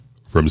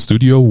From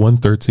Studio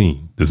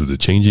 113, this is the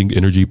Changing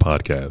Energy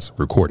Podcast,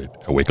 recorded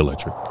at Wake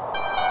Electric.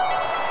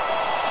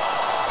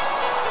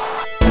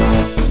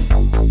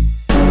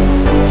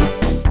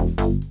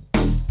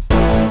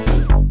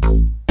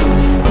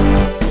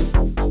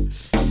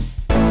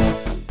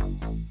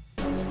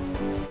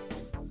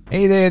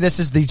 Hey there, this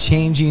is the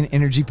Changing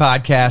Energy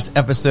Podcast,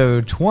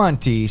 episode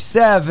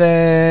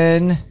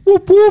 27.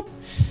 Whoop, whoop.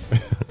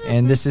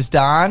 And this is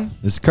Don.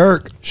 This is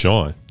Kirk.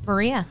 Sean.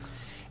 Maria.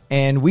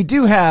 And we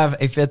do have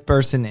a fifth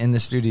person in the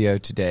studio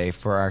today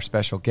for our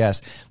special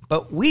guest,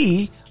 but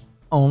we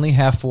only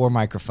have 4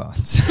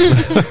 microphones.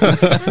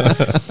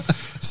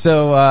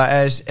 So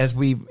as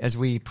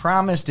we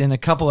promised in a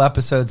couple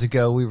episodes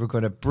ago, we were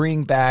going to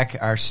bring back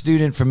our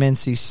student from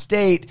NC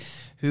State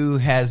who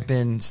has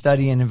been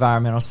studying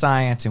environmental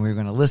science, and we were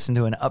going to listen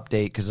to an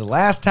update because the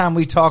last time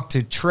we talked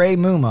to Trey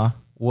Muma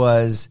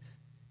was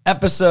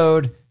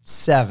episode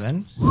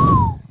 7.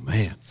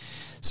 Man.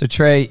 So,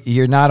 Trey,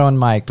 you're not on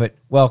mic, but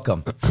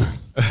welcome.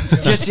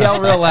 Just yell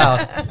real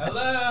loud.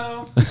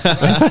 Hello.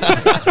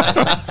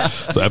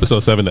 So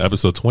episode 7 to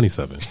episode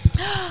 27.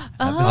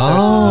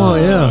 Oh,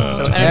 yeah.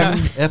 So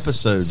every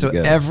episode. So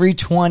every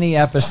 20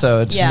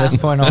 episodes from this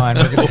point on,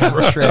 we're going to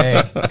have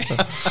Trey.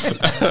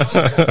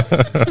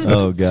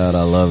 Oh, God,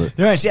 I love it.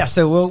 Right, yeah,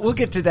 so we'll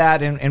get to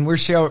that, and we'll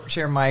share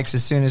mics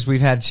as soon as we've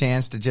had a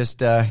chance to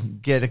just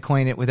get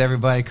acquainted with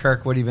everybody.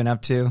 Kirk, what have you been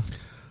up to?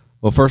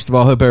 Well, first of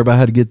all, I hope everybody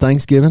had a good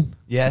Thanksgiving.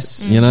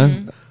 Yes. You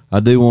know,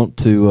 I do want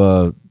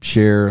to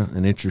share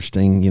an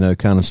interesting,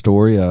 kind of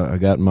story. I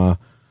got my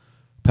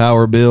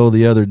power bill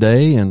the other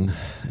day, and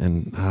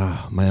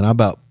man, I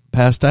about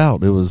passed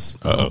out. It was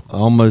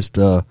almost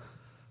about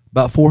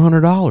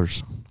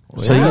 $400.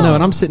 So,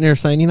 and I'm sitting there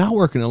saying, I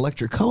work in an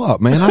electric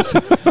co-op, man.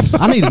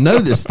 I need to know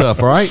this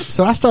stuff, all right?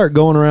 So I start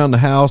going around the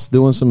house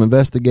doing some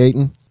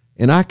investigating,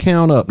 and I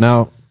count up.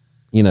 Now,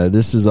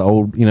 this is an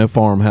old,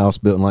 farmhouse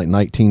built in like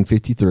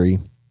 1953.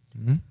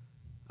 Mm-hmm.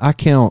 I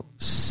count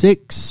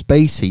 6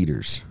 space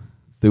heaters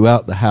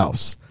throughout the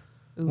house.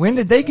 When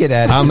did they get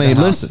added? I mean,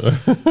 listen.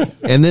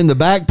 And then the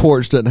back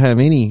porch doesn't have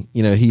any,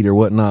 heat or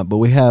whatnot, but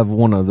we have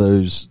one of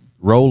those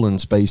rolling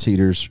space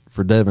heaters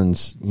for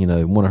Devon's,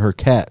 one of her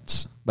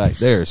cats back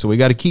there. So we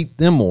got to keep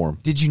them warm.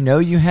 Did you know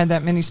you had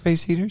that many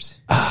space heaters?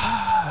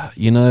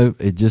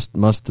 It just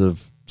must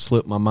have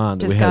slipped my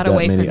mind that Just we had got that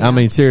away many. from you. I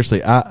mean,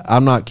 seriously,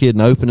 I'm not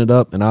kidding. I opened it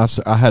up, and I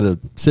had to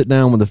sit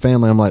down with the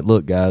family. I'm like,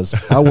 look,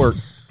 guys, I work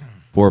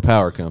for a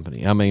power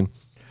company. I mean,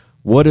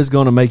 what is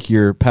going to make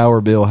your power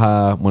bill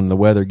high when the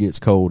weather gets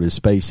cold is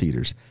space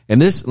heaters.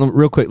 And this,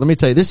 real quick, let me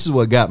tell you, this is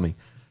what got me.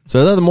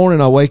 So the other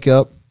morning I wake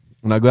up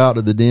and I go out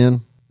to the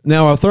den.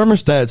 Now our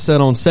thermostat's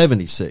set on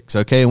 76,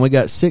 okay, and we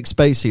got 6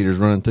 space heaters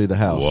running through the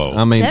house. Whoa.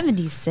 I mean,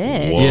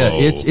 76. yeah,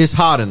 it's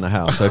hot in the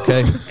house,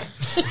 okay.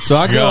 So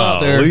I go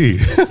out there, Golly.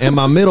 and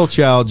my middle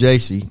child,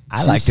 JC,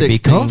 I like to be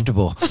 16.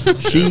 comfortable.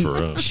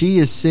 She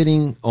is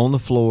sitting on the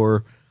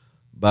floor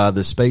by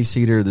the space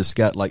heater that's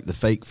got like the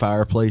fake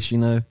fireplace,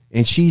 and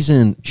she's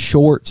in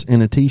shorts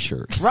and a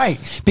t-shirt. Right,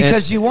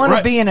 because And- you want to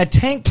right. be in a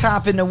tank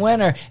top in the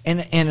winter and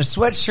a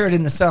sweatshirt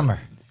in the summer.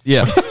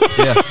 Yeah,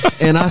 yeah.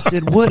 And I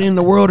said, what in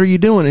the world are you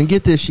doing? And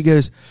get this, she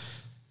goes,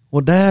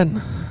 well, Dad,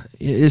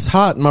 it's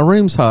hot. My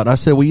room's hot. I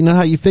said, well, you know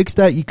how you fix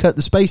that? You cut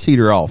the space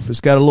heater off. It's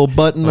got a little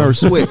button or a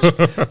switch.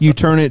 You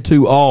turn it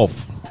to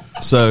off.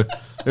 So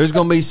there's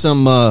going to be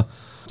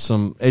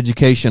some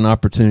education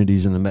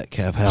opportunities in the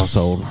Metcalf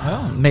household.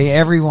 Well, may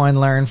everyone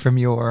learn from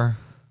your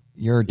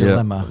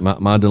dilemma. Yeah,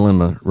 my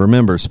dilemma.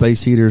 Remember,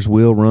 space heaters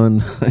will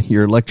run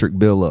your electric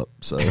bill up.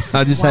 So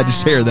I just had to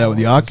share that with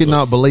you. I could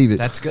not believe it.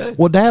 That's good.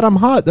 Well, Dad, I'm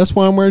hot. That's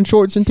why I'm wearing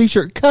shorts and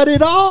t-shirt. Cut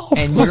it off.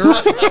 And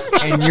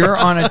you're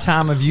on a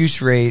time of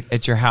use rate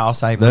at your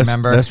house, I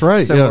remember. That's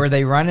right, So yeah. were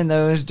they running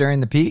those during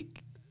the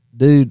peak?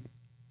 Dude,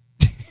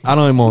 I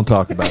don't even want to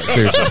talk about it.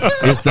 Seriously.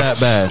 It's that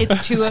bad.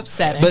 It's too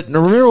upsetting. But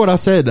remember what I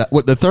said,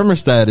 what the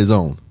thermostat is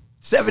on.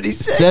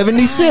 76.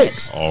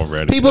 76.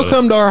 Already. People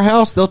come to our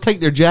house, they'll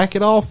take their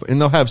jacket off, and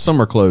they'll have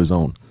summer clothes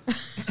on.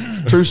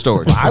 True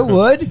story. I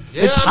would.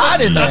 It's hot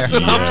in there. That's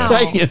what I'm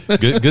saying.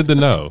 Good to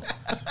know.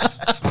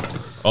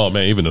 Oh,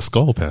 man, even the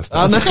skull passed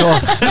I us. know.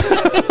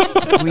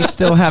 We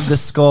still have the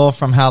skull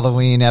from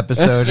Halloween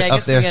episode yeah, I up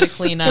guess we there. got to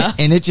clean up.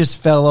 And it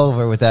just fell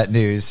over with that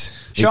news.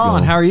 Sean,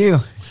 going. how are you?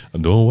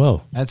 I'm doing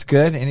well. That's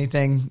good.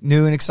 Anything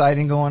new and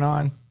exciting going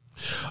on?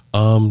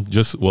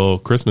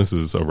 Christmas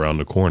is around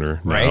the corner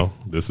now. Right.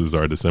 This is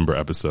our December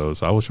episode.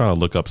 So I was trying to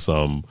look up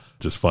some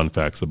just fun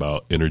facts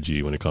about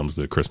energy when it comes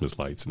to Christmas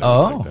lights and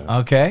everything like that.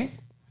 Okay.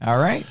 All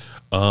right.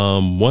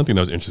 One thing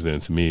that was interesting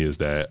to me is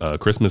that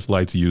Christmas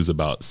lights use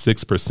about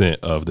 6%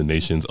 of the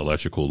nation's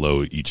electrical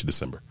load each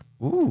December.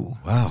 Ooh.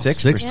 Wow,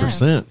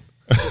 6%.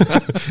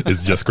 6%.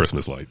 It's just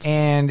Christmas lights.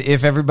 And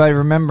if everybody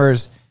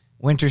remembers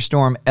Winter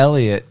Storm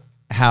Elliott,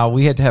 how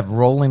we had to have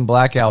rolling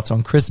blackouts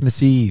on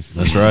Christmas Eve.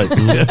 That's right.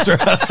 That's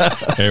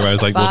right.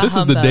 Everybody's like, well, Bah this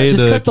is the humbug. day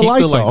Just to cut the keep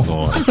the lights lights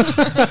on.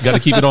 Got to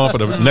keep it on for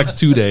the next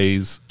 2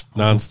 days.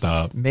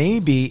 nonstop.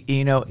 Maybe,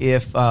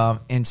 if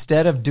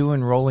instead of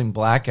doing rolling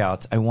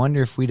blackouts, I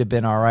wonder if we'd have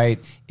been all right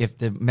if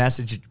the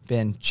message had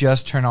been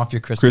just turn off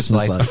your Christmas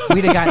lights.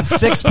 We'd have gotten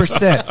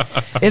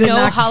 6%.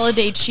 No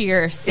holiday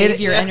cheer. Save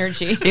your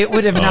energy. It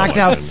would have knocked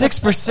out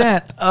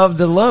 6% of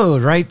the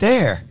load right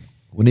there.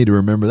 We need to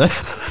remember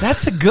that.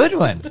 That's a good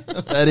one.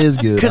 That is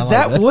good. Because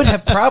that would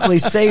have probably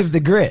saved the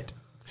grid.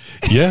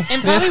 Yeah.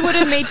 And probably would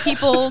have made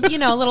people, a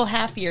little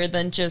happier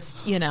than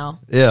just, Yeah.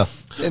 your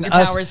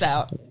power's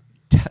out.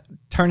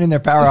 Turning their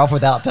power off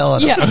without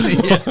telling them.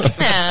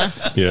 Yeah.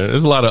 Yeah,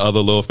 there's a lot of other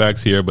little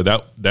facts here, but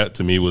that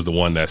to me was the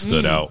one that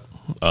stood out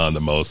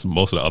the most.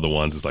 Most of the other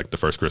ones is like the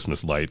first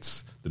Christmas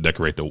lights to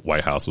decorate the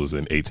White House was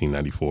in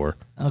 1894.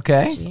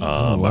 Okay.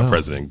 By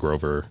President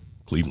Grover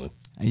Cleveland.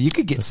 You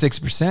could get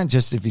 6%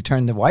 just if you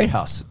turn the White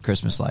House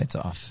Christmas lights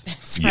off.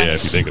 That's Yeah, right.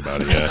 if you think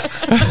about it, yeah.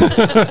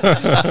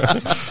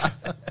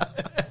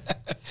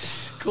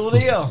 Cool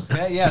deal.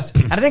 Yeah, yes.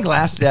 I think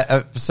last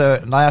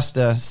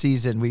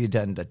season we had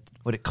done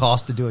what it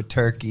costs to do a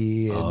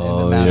turkey and the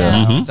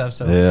amount of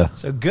stuff.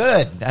 So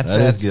good. That's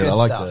good. good I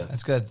like stuff. that.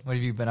 That's good. What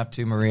have you been up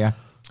to, Maria?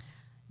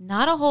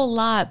 Not a whole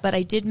lot, but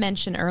I did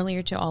mention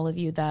earlier to all of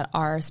you that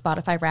our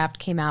Spotify Wrapped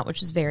came out,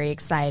 which is very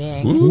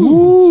exciting.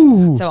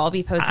 Ooh. So I'll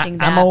be posting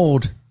that. I'm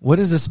old. What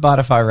is a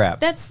Spotify Wrap?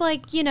 That's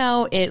like,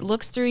 it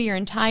looks through your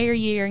entire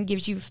year and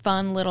gives you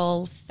fun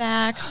little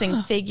facts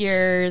and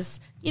figures,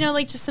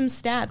 like just some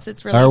stats.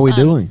 It's really How are we fun.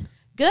 doing?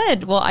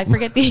 Good. Well, I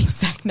forget the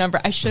exact number.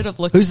 I should have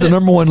looked. Who's the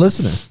number one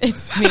listener?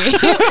 It's me.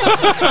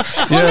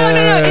 Well,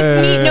 no.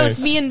 It's me. No, it's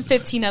me and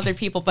 15 other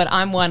people, but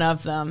I'm one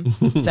of them.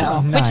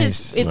 So, Nice. which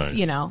is, it's,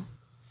 Nice.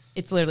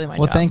 it's literally my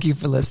Well, job. thank you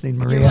for listening,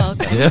 Maria. You're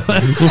welcome.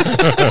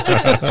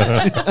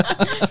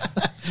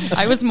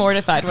 I was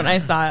mortified when I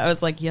saw it. I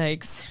was like,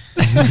 yikes.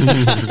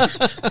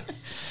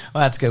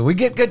 Well, that's good. We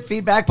get good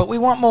feedback, but we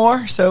want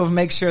more. So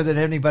make sure that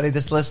anybody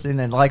that's listening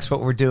and likes what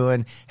we're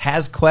doing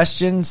has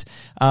questions.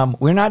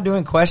 We're not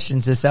doing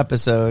questions this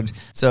episode,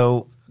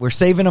 so we're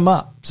saving them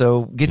up.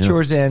 So get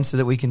yours in so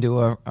that we can do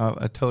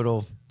a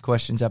total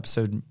questions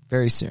episode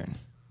very soon.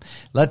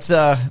 Let's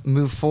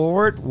move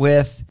forward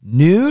with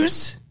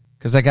news,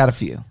 because I got a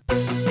few.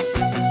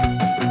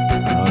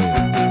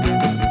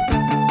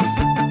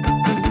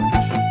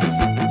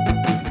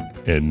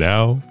 And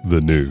now the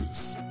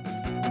news.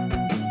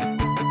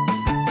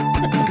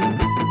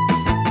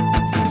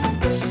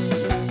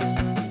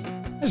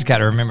 I just got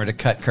to remember to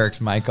cut Kirk's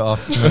mic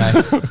off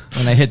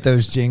when I hit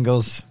those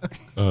jingles.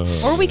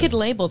 Or we could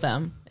label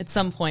them at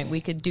some point.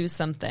 We could do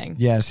something.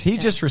 Yes, he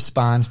just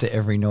responds to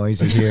every noise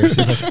he hears.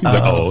 He's like,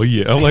 Oh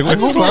yeah, I'm like, wait,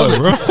 hold on,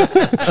 bro.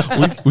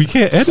 we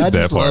can't edit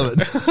that part. Love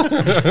it.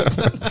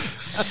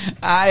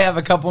 I have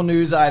a couple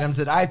news items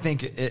that I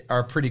think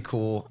are pretty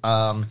cool.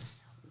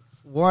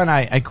 One,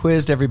 I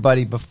quizzed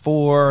everybody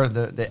before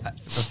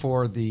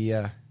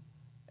the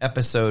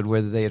episode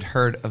whether they had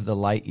heard of the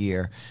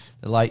Lightyear.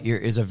 The Lightyear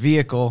is a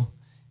vehicle,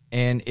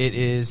 and it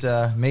is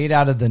made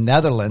out of the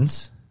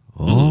Netherlands.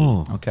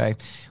 Oh. Okay.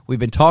 We've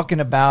been talking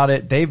about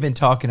it. They've been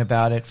talking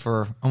about it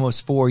for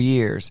almost 4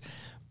 years,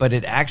 but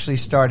it actually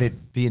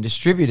started being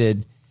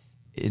distributed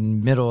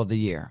in middle of the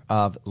year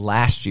of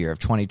last year of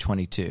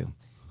 2022.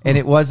 And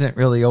it wasn't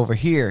really over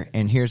here,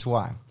 and here's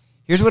why.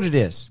 Here's what it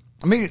is.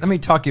 Let me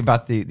talk to you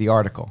about the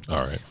article.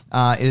 All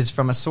right. It is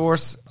from a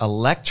source,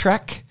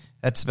 Electrek.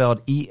 That's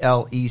spelled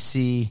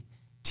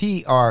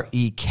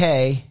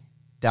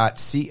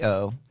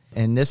ELECTREK.co.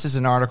 And this is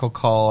an article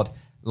called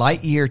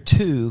Lightyear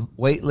 2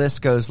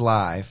 Waitlist Goes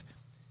Live.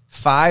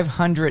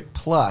 500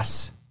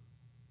 plus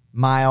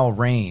mile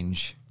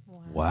range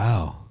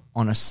Wow.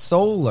 on a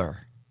solar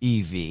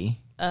EV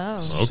Oh.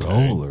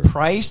 Solar.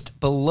 priced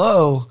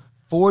below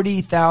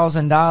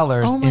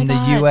 $40,000 Oh my in the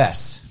God.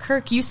 U.S.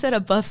 Kirk, you said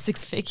above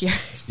 6 figures.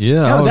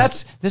 Yeah. No,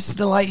 this is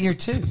the Lightyear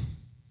 2.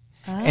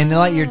 And the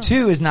Lightyear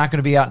 2 is not going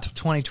to be out until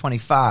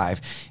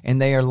 2025,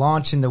 and they are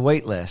launching the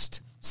wait list.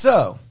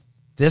 So,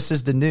 this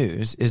is the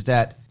news, is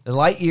that the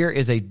Lightyear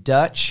is a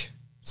Dutch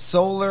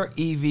solar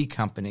EV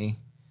company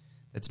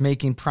that's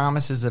making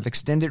promises of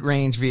extended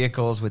range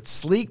vehicles with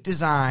sleek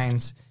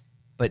designs,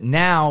 but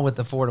now with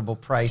affordable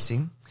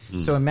pricing.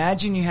 So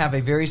imagine you have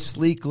a very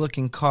sleek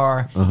looking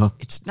car.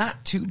 It's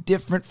not too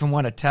different from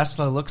what a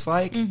Tesla looks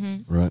like,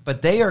 Right.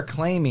 but they are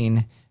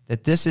claiming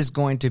that this is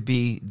going to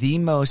be the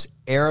most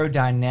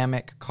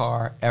aerodynamic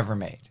car ever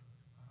made.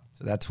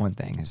 So that's one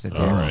thing, is that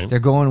All right. they're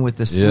going with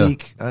the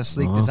sleek Yeah.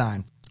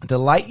 design. The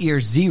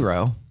Lightyear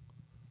Zero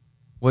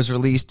was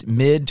released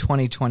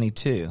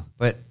mid-2022,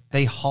 but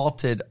they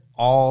halted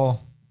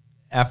all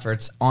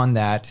efforts on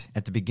that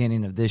at the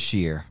beginning of this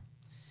year.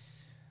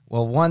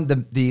 Well,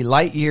 the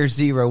Lightyear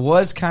Zero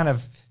was kind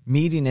of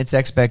meeting its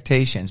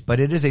expectations, but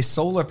it is a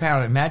solar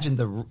panel. Imagine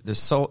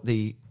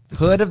the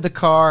hood of the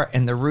car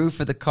and the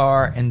roof of the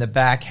car and the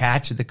back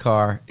hatch of the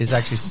car is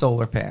actually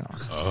solar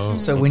panels.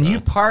 So when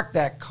you park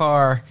that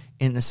car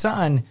in the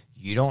sun,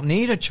 you don't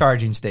need a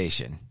charging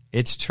station.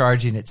 It's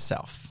charging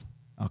itself.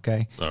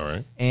 Okay. All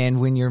right. And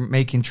when you're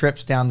making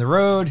trips down the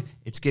road,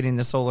 it's getting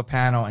the solar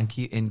panel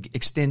and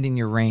extending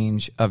your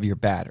range of your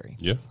battery.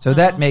 Yeah. So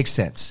that makes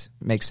sense.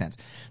 Makes sense.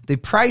 The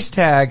price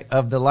tag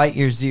of the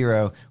Lightyear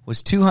Zero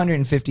was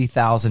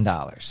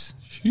 $250,000.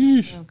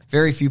 Sheesh.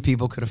 Very few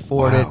people could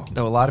afford it,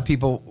 though a lot of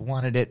people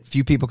wanted it.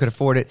 Few people could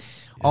afford it.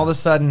 All of a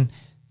sudden,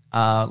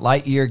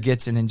 Lightyear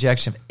gets an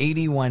injection of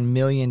 $81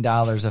 million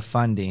of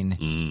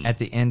funding at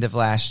the end of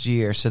last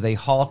year. So they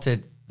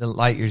halted the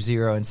Lightyear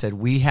Zero and said,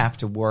 we have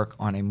to work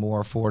on a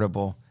more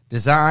affordable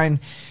design.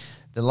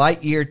 The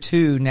Lightyear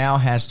 2 now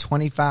has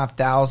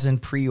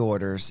 25,000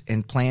 pre-orders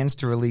and plans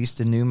to release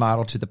the new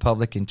model to the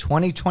public in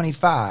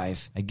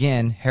 2025.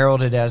 Again,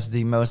 heralded as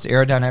the most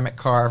aerodynamic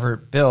car ever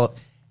built,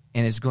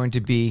 and it's going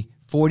to be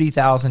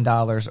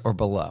 $40,000 or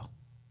below.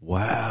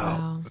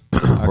 Wow.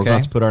 Okay. We're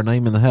going to put our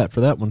name in the hat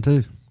for that one,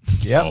 too.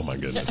 Yep. Oh my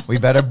goodness. We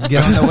better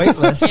get on the wait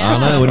list. Yeah. I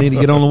know. We need to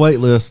get on the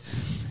wait list.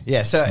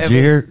 Yeah. So Did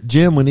you hear,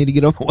 Jim, we need to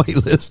get on the wait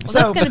list. Well,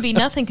 that's going to be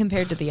nothing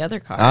compared to the other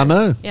cars. I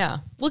know. Yeah.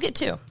 We'll get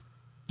two.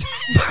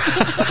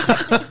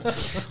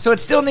 So it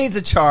still needs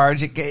a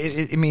charge.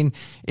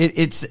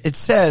 It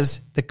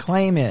says the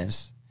claim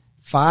is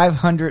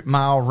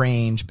 500-mile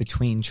range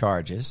between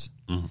charges.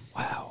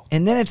 Wow.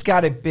 And then it's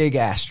got a big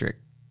asterisk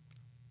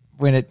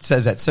when it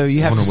says that. So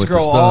you have to With the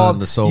scroll sun,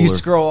 the solar. you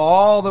scroll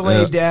all the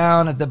way Yep.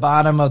 down at the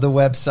bottom of the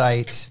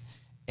website,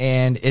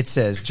 and it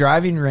says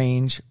driving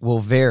range will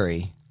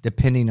vary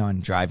depending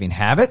on driving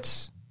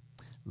habits,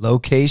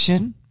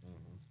 location,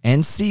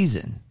 and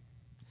season.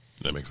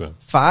 That makes sense.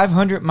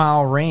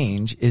 500-mile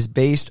range is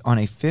based on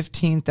a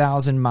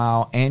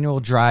 15,000-mile annual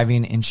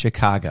driving in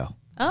Chicago.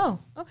 Oh,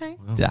 okay.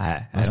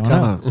 I That's don't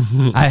know.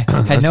 kinda- I had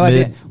That's no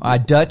idea. mid. A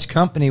Dutch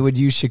company would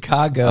use I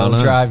Chicago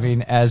know.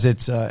 driving as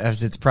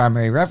its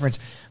primary reference,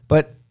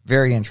 but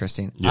very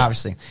interesting, Yeah.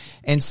 obviously.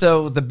 And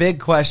so the big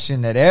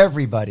question that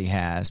everybody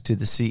has to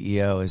the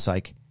CEO is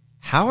like,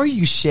 how are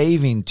you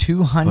shaving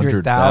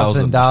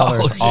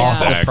 $200,000 off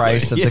the Exactly.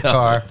 price of the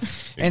car?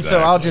 And so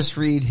I'll just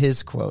read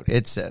his quote.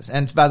 It says,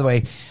 and by the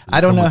way, I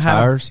don't come know with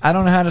tires? I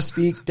don't know how to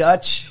speak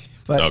Dutch,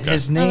 but Okay.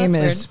 his name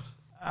that's is.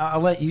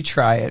 I'll let you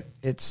try it.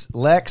 It's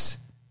Lex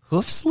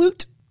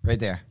Hoofsloot, right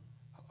there.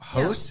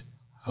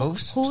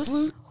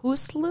 Hoofsloot.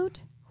 Hoosloot?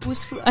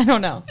 I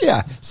don't know.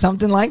 Yeah,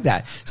 something like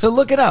that. So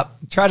look it up.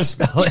 Try to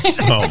spell it.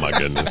 Oh my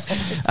goodness.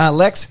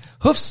 Lex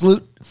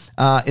Hoofsloot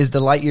is the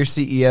Lightyear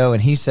CEO,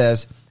 and he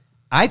says,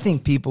 I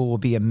think people will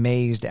be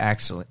amazed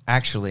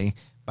actually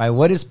by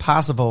what is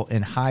possible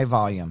in high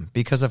volume.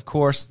 Because, of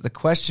course, the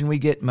question we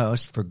get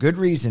most, for good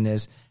reason,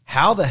 is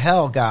how the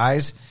hell,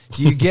 guys,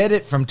 do you get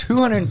it from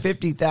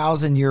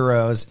 250,000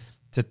 euros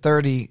to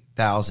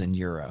 30,000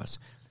 euros?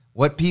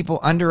 What people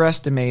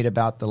underestimate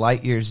about the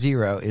Lightyear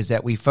Zero is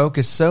that we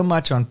focus so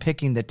much on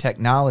picking the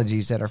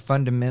technologies that are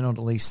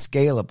fundamentally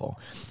scalable.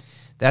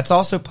 That's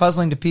also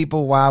puzzling to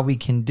people why we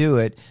can do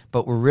it,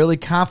 but we're really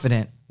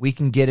confident we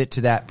can get it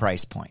to that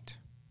price point.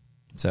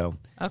 So,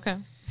 Okay.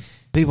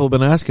 People have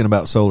been asking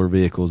about solar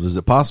vehicles. Is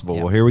it possible?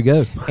 Yeah. Well, here we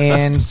go.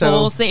 and so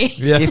We'll see.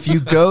 if you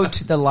go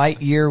to the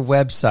Lightyear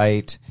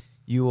website,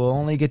 you will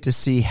only get to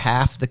see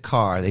half the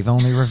car. They've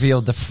only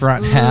revealed the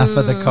front half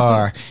of the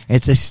car.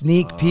 It's a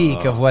sneak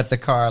peek of what the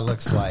car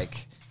looks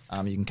like.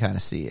 You can kind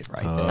of see it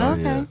right there.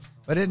 Okay. yeah.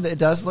 But it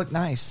does look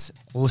nice.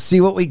 We'll see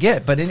what we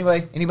get. But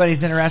anyway,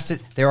 anybody's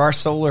interested, there are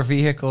solar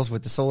vehicles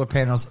with the solar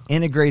panels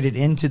integrated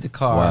into the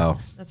car. Wow.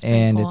 That's pretty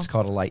And cool. it's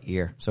called a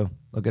Lightyear. So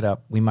look it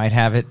up. We might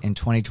have it in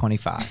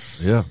 2025.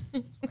 Yeah.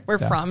 We're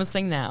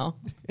promising now.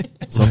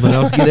 Something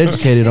else to get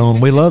educated on.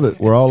 We love it.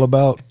 We're all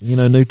about,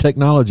 new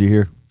technology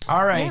here.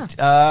 All right.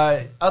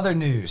 Other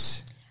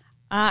news.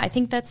 I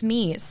think that's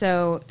me.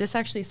 So this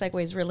actually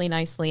segues really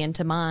nicely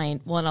into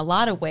mine. Well, in a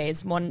lot of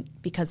ways, one,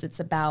 because it's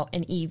about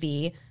an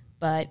EV,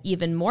 but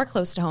even more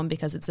close to home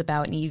because it's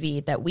about an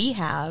EV that we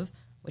have,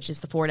 which is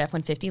the Ford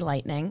F-150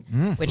 Lightning,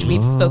 which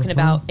we've spoken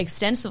about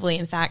extensively.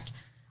 In fact,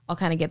 I'll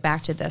kind of get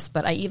back to this,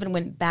 but I even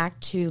went back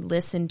to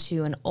listen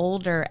to an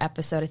older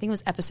episode. I think it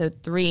was episode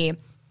 3,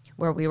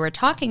 where we were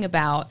talking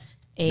about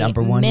a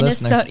Number one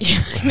Minnesota.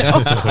 No,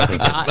 oh my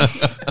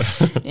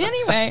gosh.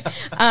 Anyway,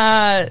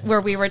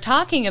 where we were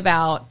talking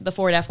about the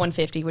Ford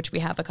F-150, which we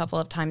have a couple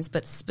of times,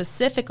 but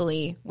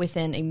specifically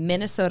within a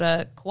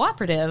Minnesota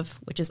cooperative,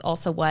 which is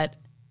also what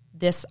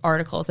this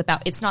article is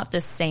about. It's not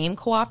the same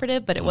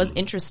cooperative, but it was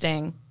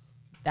interesting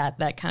that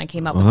kind of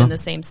came up within the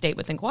same state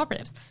within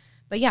cooperatives.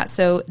 But yeah,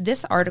 so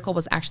this article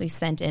was actually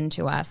sent in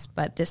to us,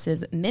 but this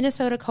is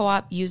Minnesota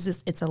Co-op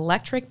uses its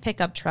electric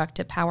pickup truck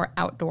to power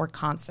outdoor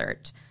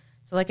concert.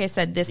 So like I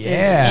said, this is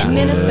in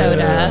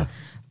Minnesota,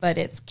 but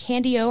it's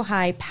Candy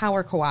Ojai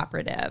Power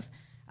Cooperative.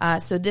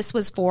 So this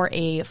was for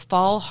a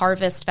fall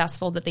harvest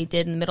festival that they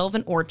did in the middle of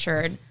an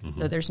orchard.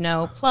 So there's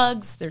no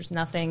plugs. There's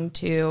nothing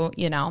to,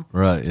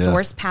 Right, yeah.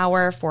 source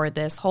power for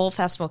this whole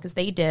festival because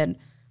they did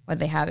what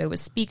they have. It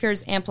was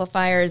speakers,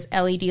 amplifiers,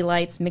 LED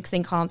lights,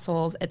 mixing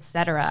consoles,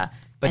 etc.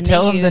 But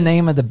tell them the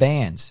name of the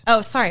bands.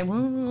 Oh, sorry.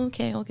 Well,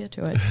 okay, I'll get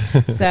to it.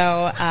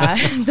 So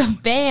the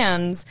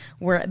bands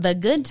were the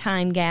Good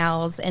Time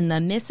Gals and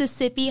the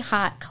Mississippi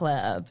Hot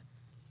Club.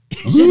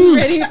 Just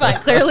pretty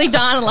fun. Clearly,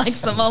 Don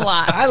likes them a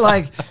lot.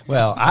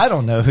 I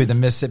don't know who the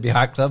Mississippi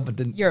Hot Club, but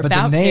the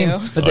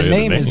name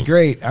name is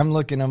great. I'm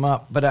looking them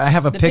up, but I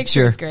have a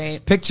picture is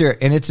great. picture,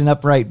 and it's an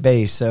upright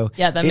bass, so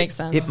yeah, that makes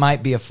sense. It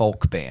might be a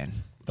folk band.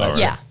 All right.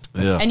 Yeah.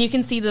 Yeah. And you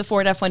can see the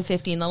Ford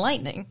F-150 in the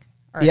Lightning.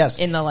 Yes.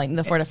 In the Lightning,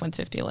 the Ford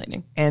F-150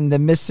 Lightning. And the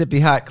Mississippi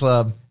Hot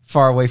Club,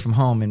 far away from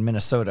home in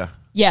Minnesota.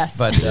 Yes.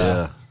 But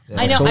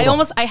I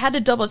know. I had to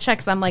double check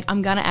because I'm like,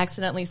 I'm going to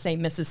accidentally say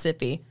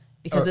Mississippi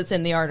because it's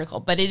in the article.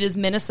 But it is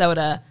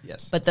Minnesota.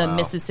 Yes. But the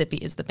Mississippi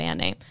is the band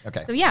name.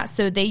 Okay.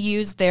 So they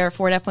used their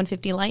Ford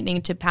F-150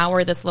 Lightning to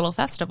power this little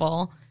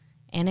festival.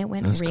 And it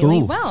went That's really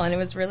cool. well. And it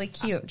was really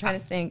cute. I'm trying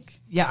to think.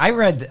 Yeah, I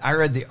read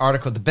the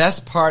article. The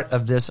best part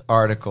of this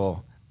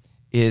article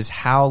is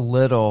how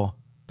little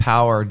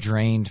power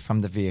drained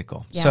from the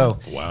vehicle. Yeah. So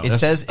Wow.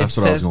 that's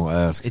what I was gonna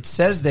ask. It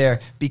says there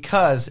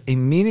because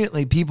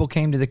immediately people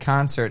came to the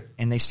concert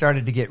and they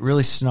started to get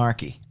really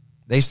snarky.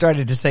 They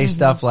started to say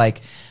stuff like,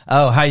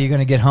 "Oh, how are you going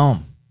to get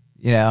home?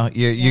 You know,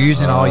 you're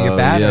using all your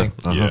battery."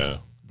 Yeah. Yeah.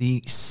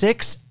 The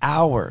 6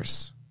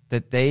 hours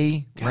that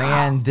they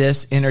ran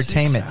this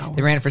entertainment,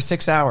 they ran it for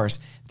 6 hours.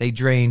 They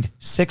drained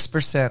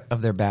 6%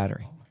 of their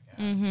battery.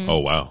 Oh,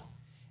 wow.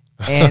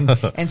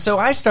 And so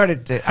I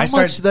started to. How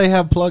much do they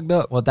have plugged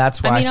up? Well,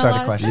 that's why I a started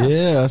lot of questioning. stuff.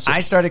 Yeah, that's-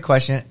 I started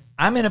questioning.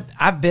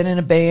 I've been in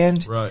a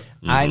band. Right.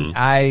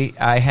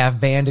 I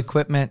have band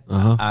equipment.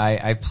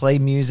 I play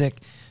music.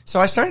 So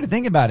I started to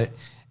think about it.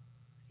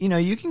 You know,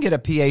 you can get a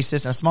PA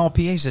system, a small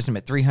PA system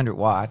at 300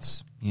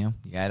 watts. You know,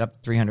 you add up to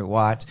 300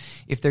 watts.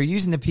 If they're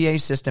using the PA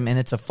system and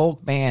it's a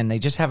folk band, they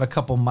just have a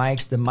couple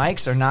mics. The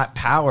mics are not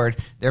powered.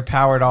 They're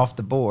powered off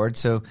the board,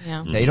 so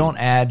they don't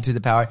add to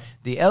the power.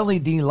 The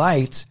LED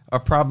lights are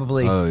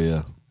probably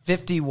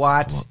 50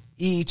 watts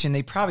each, and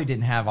they probably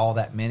didn't have all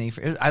that many.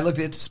 I looked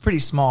at it's a pretty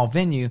small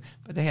venue,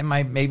 but they had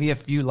maybe a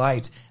few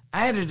lights.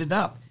 I added it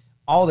up.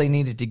 All they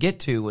needed to get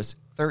to was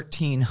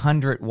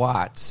 1,300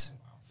 watts,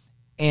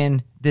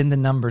 and then the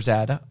numbers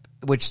add up,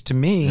 which to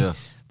me,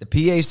 the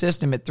PA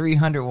system at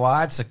 300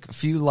 watts, a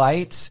few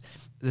lights,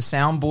 the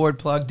soundboard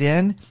plugged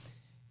in,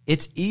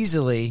 it's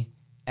easily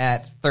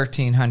at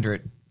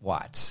 1,300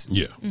 watts.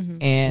 Yeah.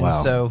 And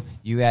so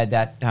you add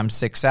that times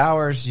 6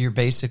 hours, you're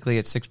basically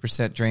at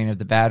 6% drain of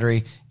the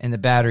battery, and the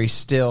battery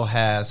still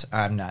has,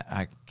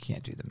 I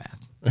can't do the math.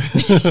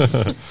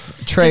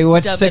 Trey, Just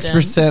what's dub it in.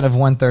 6% of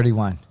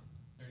 131?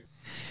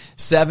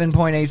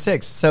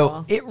 7.86.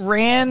 So it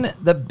ran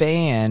the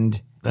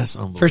band That's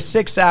unbelievable. for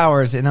 6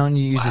 hours and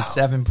only used it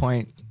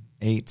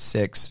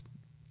 7.86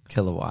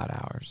 kilowatt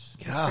hours.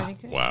 Pretty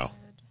good. Wow.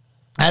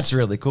 That's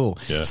really cool.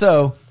 Yeah.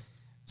 So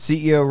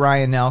CEO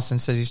Ryan Nelson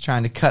says he's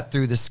trying to cut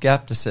through the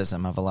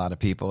skepticism of a lot of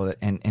people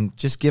and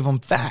just give them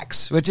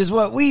facts, which is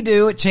what we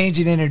do at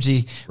Changing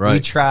Energy. Right. We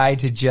try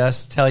to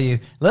just tell you,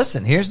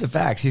 listen, here's the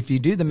facts. If you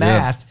do the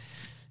math,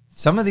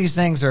 some of these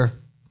things are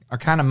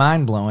kind of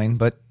mind-blowing,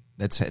 but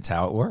it's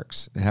how it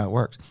works.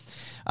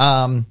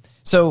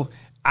 So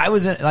I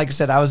was in, like I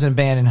said, I was in a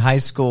band in high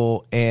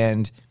school,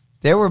 and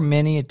there were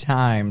many a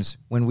times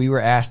when we were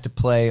asked to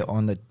play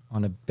on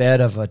a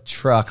bed of a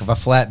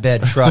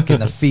flatbed truck in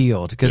the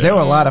field, because there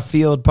were a lot of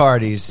field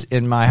parties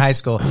in my high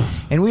school,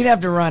 and we'd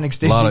have to run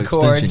extension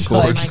cords,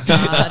 Oh my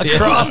God.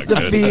 across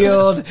the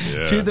field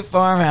Yeah. to the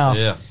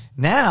farmhouse. Yeah.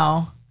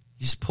 Now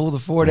you just pull the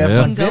Ford Yeah.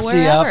 F-150 Go up,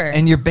 wherever.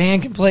 and your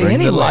band can play Bring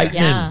the anywhere.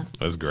 lightning. Yeah.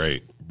 That's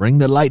great. Bring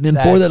the lightning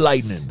for the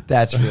lightning.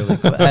 That's really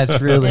cool.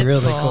 That's really, It's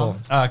really cool.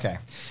 cool. Okay.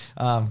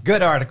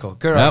 Good article.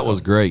 Good article. That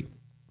was great.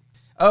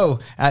 Oh,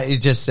 it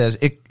just says,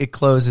 it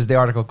closes, the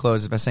article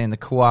closes by saying the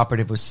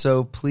cooperative was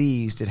so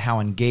pleased at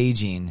how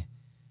engaging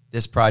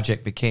this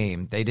project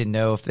became. They didn't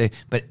know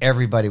but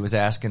everybody was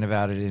asking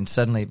about it, and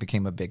suddenly it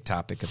became a big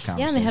topic of Yeah,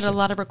 conversation. and they had a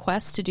lot of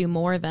requests to do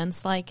more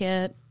events like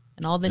it.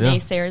 And all the Yeah.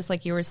 naysayers,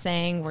 like you were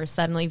saying, were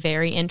suddenly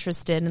very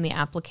interested in the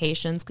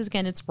applications. Because,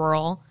 again, it's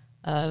rural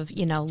of,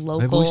 local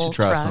Maybe we should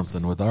try trucks.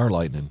 something with our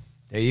lightning.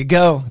 There you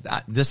go.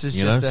 This is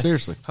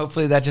Seriously.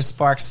 Hopefully that just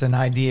sparks an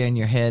idea in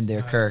your head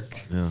there, Kirk.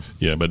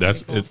 Yeah, but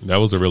that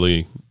was a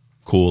really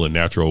cool and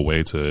natural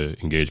way to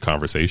engage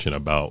conversation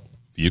about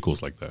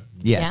vehicles like that.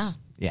 Yes.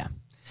 Yeah.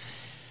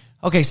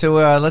 Okay, so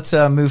let's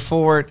move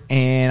forward.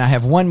 And I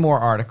have one more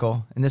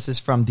article, and this is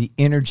from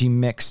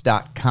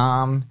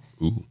theenergymix.com.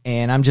 Ooh.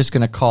 And I'm just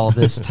going to call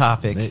this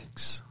topic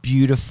Mix.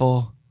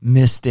 Beautiful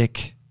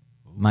Mystic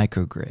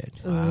Microgrid.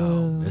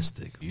 Wow,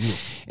 mystic. Beautiful.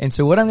 And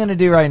so what I'm going to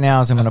do right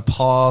now is I'm going to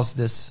pause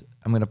this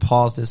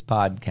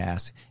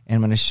podcast, and I'm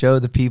going to show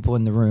the people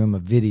in the room a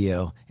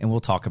video, and we'll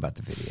talk about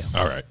the video.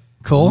 All right.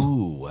 Cool?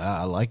 Ooh,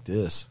 wow, I like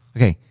this.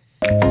 Okay.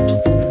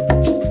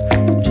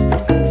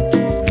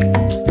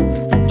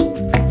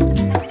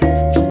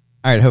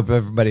 All right, hope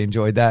everybody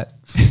enjoyed that.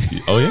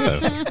 Oh,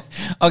 yeah.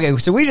 Okay,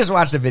 so we just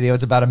watched a video.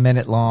 It's about a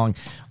minute long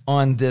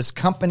on this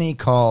company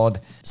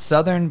called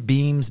Southern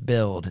Beams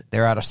Build.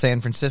 They're out of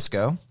San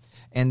Francisco.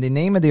 And the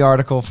name of the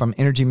article from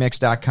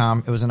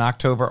EnergyMix.com, it was an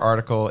October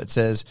article. It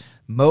says,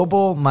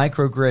 Mobile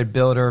Microgrid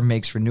Builder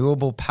Makes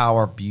Renewable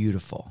Power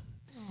Beautiful.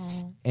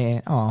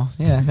 And,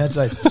 yeah, that's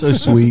like, So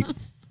sweet.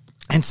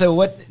 And so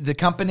what the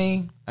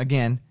company,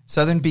 again,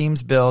 Southern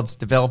Beams builds,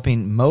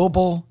 developing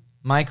mobile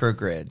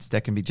microgrids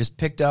that can be just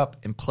picked up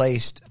and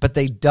placed, but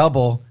they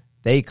double,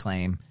 they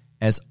claim,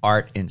 as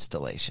art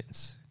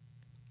installations.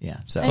 Yeah.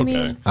 So I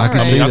mean, I can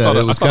all see right. that.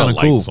 It was I saw kind the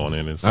of cool. lights on it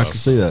and I stuff. can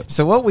see that.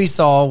 So what we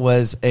saw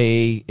was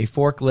a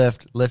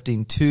forklift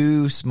lifting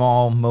two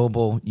small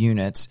mobile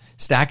units,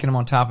 stacking them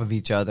on top of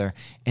each other,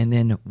 and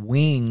then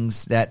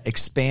wings that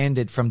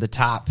expanded from the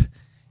top.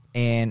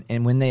 And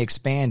when they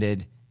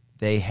expanded,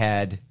 they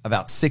had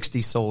about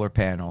 60 solar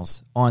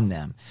panels on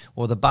them.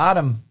 Well, the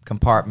bottom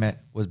compartment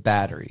was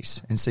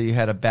batteries. And so you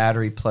had a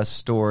battery plus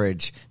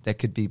storage that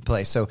could be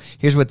placed. So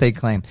here's what they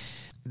claim.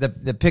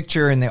 The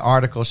picture in the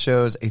article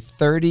shows a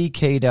 30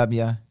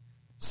 kW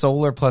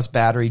solar plus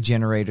battery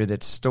generator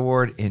that's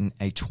stored in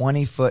a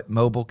 20-foot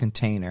mobile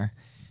container.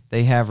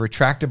 They have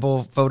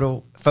retractable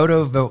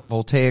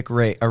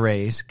photovoltaic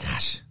arrays.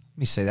 Gosh, let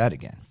me say that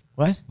again.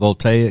 What?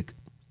 Voltaic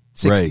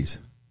 60. rays.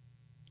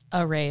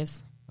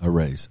 Arrays.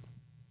 Arrays.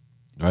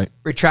 Right?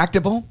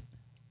 Retractable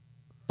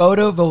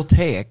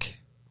photovoltaic.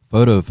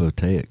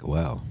 Photovoltaic.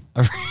 Wow.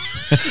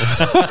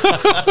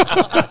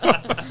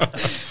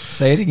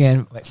 Say it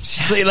again.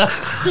 See that?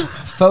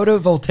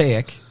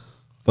 Photovoltaic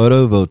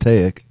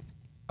Photovoltaic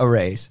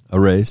arrays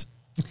arrays.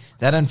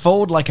 that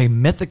unfold like a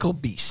mythical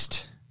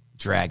beast.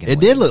 Dragon. It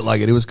did look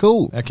like it. It was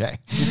cool. Okay.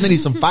 Just needed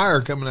some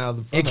fire coming out of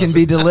the front. It can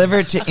be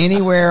delivered to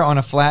anywhere on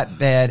a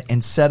flatbed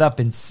and set up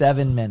in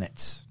 7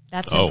 minutes.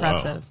 That's Oh,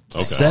 impressive.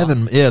 wow. Okay.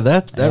 7. Yeah,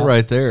 that Yeah.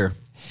 right there.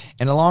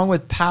 And along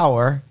with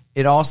power,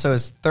 it also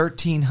is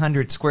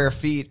 1,300 square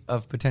feet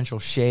of potential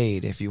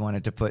shade if you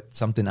wanted to put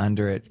something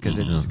under it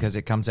because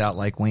it comes out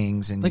like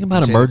wings. And Think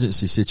about shade.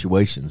 emergency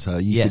situations. How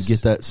you Yes. could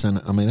get that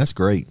sent. I mean, that's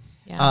great.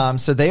 Yeah.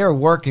 So they are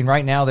working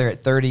right now. They're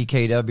at 30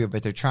 kW,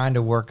 but they're trying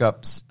to work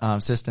up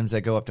systems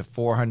that go up to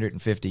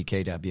 450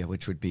 kW,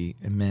 which would be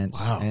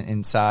immense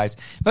in size.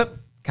 But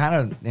kind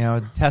of,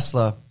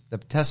 the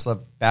Tesla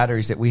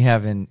batteries that we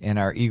have in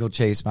our Eagle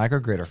Chase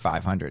microgrid are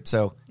 500.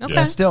 So Okay.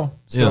 that's still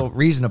Yeah.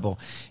 reasonable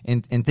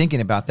in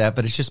thinking about that.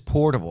 But it's just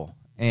portable,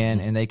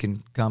 and they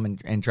can come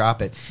and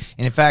drop it.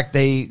 And in fact,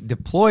 they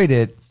deployed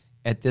it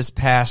at this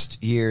past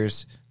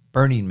year's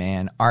Burning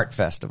Man Art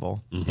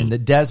Festival in the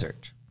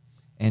desert.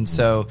 And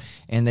so,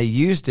 and they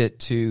used it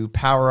to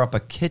power up a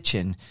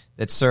kitchen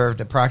that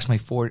served approximately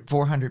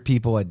 400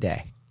 people a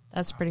day.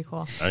 That's pretty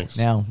cool. Nice.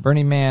 Now,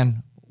 Burning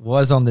Man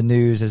was on the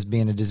news as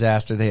being a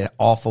disaster. They had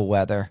awful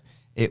weather.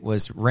 It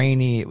was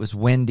rainy, it was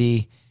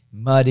windy,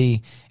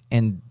 muddy,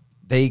 and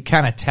they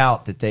kind of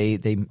tout that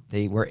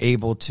they were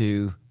able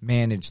to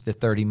manage the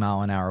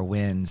 30-mile-an-hour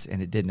winds,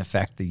 and it didn't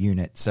affect the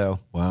unit. So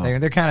Wow.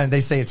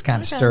 they say it's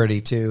kind of sturdy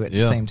too at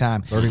the same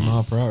time. 30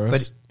 mile per hour.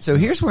 But so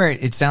here's where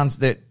it sounds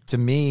that to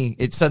me,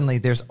 it suddenly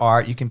there's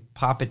art. You can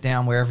pop it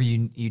down wherever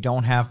you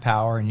don't have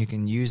power, and you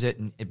can use it,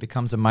 and it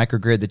becomes a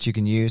microgrid that you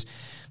can use.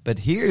 But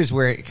here's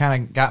where it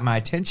kind of got my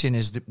attention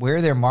is that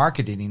where they're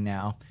marketing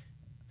now.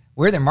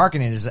 Where they're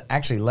marketing is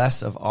actually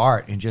less of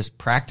art and just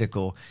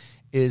practical.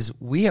 Is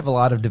we have a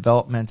lot of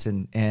developments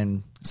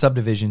and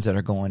subdivisions that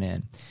are going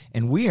in,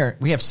 and we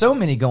have so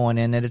many going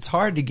in that it's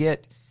hard to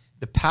get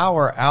the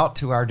power out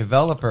to our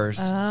developers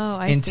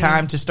in see.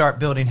 time to start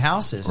building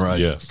houses. Right.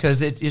 Yes.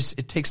 Because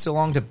it takes so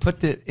long to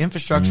put the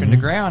infrastructure in the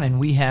ground, and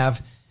we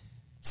have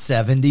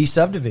 70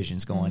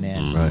 subdivisions going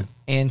in. Right.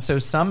 And so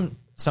some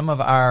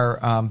of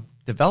our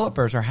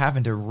developers are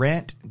having to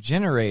rent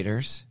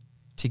generators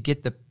to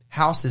get the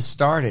houses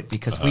started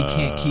because we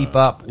can't keep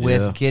up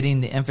with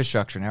getting the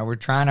infrastructure. Now, we're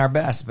trying our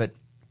best, but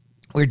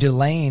we're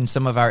delaying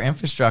some of our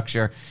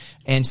infrastructure.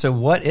 And so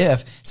where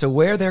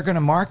they're going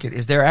to market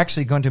is they're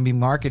actually going to be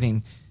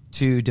marketing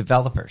to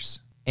developers,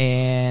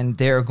 and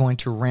they're going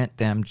to rent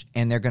them,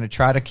 and they're going to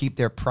try to keep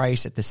their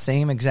price at the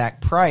same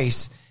exact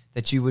price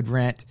that you would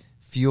rent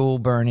fuel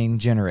burning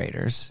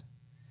generators.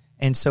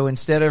 And so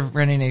instead of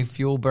renting a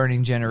fuel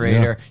burning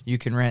generator, you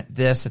can rent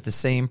this at the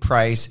same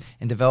price,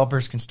 and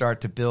developers can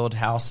start to build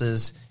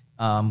houses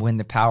when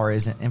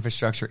the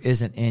infrastructure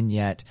isn't in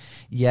yet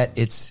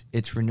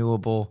it's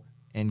renewable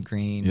and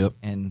green,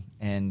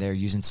 and they're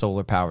using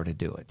solar power to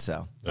do it.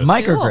 So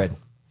microgrid. Cool.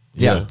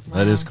 Yeah,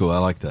 that is cool. I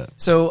like that.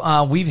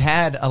 So we've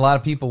had a lot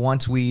of people,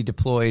 once we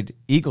deployed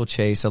Eagle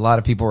Chase, a lot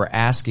of people were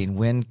asking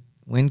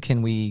when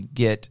can we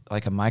get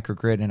like a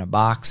microgrid in a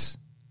box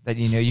that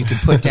you can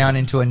put down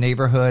into a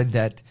neighborhood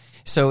that.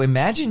 So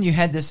imagine you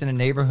had this in a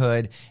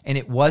neighborhood and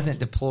it wasn't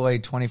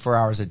deployed 24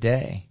 hours a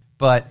day,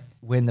 but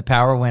when the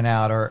power went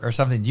out or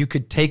something, you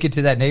could take it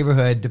to that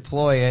neighborhood,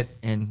 deploy it,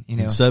 and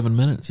In 7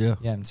 minutes, yeah.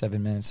 in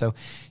 7 minutes. So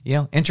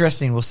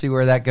interesting. We'll see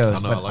where that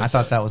goes. But I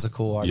thought that was a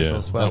cool article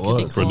as well.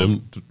 that was. For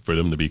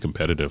them to be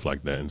competitive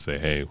like that and say,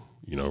 hey,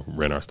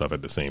 rent our stuff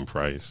at the same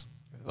price.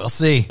 We'll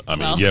see. I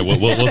mean,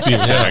 we'll see if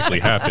that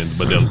actually happens.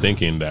 But them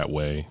thinking that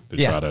way to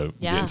try to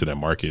Yeah. get into that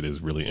market is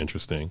really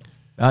interesting.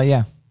 Oh,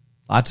 yeah.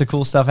 Lots of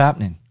cool stuff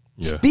happening.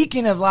 Yeah.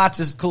 Speaking of lots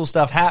of cool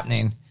stuff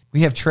happening,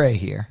 we have Trey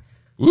here.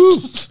 Woo!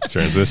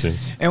 Transition.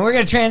 And we're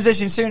going to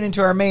transition soon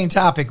into our main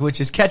topic,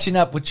 which is catching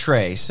up with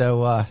Trey.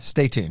 So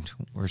stay tuned.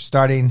 We're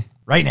starting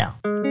right now.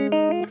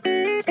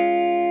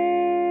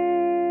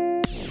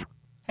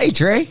 Hey,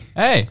 Trey.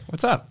 Hey,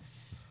 what's up?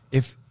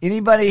 If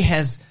anybody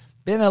has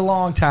been a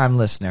long-time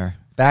listener,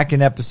 back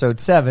in episode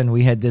 7,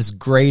 we had this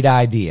great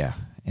idea,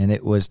 and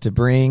it was to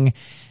bring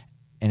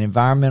an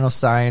environmental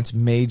science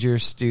major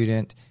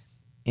student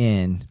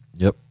in.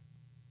 Yep.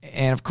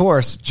 And, of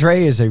course,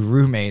 Trey is a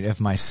roommate of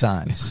my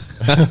son's.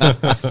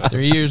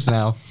 3 years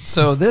now.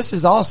 So this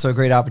is also a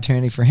great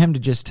opportunity for him to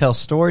just tell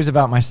stories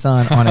about my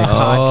son on a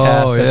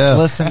podcast that's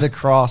listened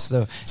across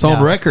the... It's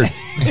on record.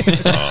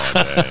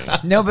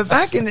 No, but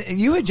back in,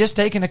 you had just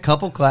taken a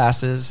couple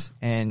classes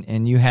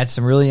and you had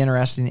some really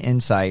interesting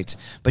insights,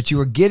 but you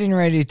were getting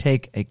ready to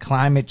take a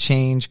climate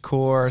change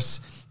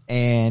course,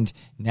 and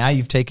now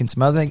you've taken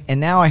some other things, and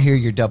now I hear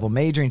you're double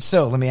majoring.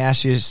 So let me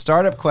ask you a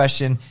startup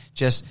question.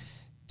 Just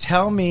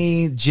tell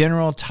me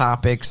general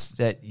topics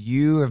that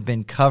you have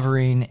been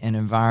covering in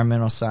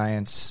environmental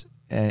science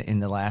in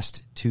the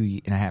last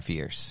 2.5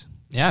 years.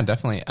 Yeah,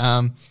 definitely.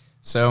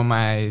 So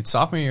my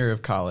sophomore year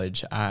of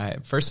college,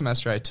 first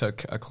semester I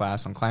took a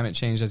class on climate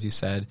change, as you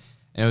said,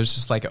 and it was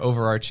just like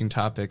overarching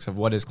topics of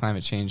what is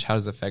climate change, how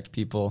does it affect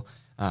people,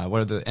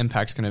 what are the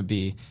impacts going to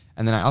be,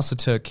 and then I also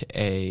took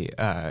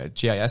a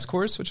GIS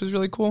course, which was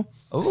really cool.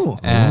 Oh,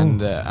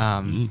 and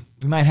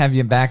we might have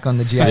you back on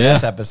the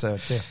GIS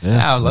episode too.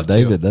 Yeah, I would love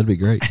David, to. that'd be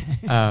great.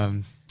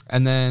 And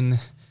then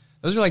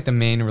those are like the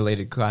main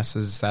related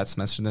classes that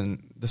semester.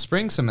 Then the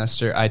spring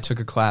semester, I took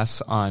a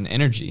class on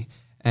energy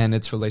and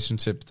its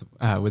relationship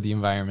with the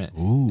environment.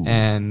 Ooh.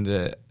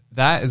 And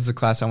that is the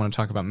class I want to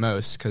talk about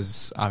most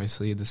because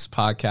obviously this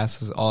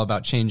podcast is all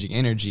about changing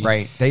energy.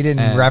 Right. They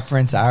didn't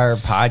reference our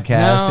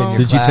podcast in your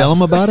Did class. you tell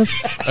them about us?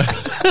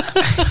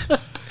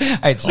 All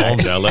right, sorry. Calm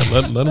down.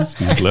 Let him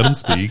speak. Let him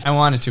speak. I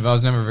wanted to, but I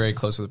was never very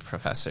close with the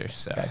professor,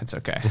 so it's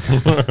okay.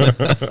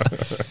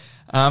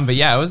 But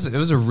yeah, it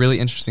was a really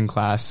interesting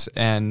class,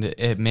 and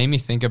it made me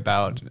think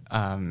about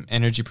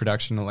energy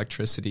production and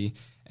electricity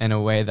in a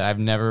way that I've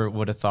never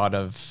would have thought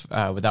of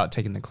without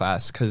taking the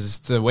class. Because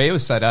the way it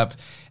was set up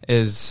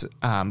is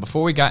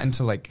before we got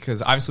into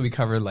because obviously we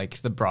covered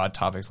like the broad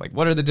topics, like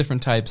what are the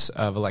different types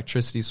of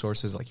electricity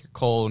sources, like your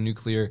coal,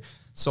 nuclear,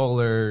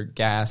 solar,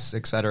 gas,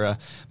 etc.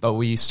 But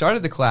we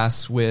started the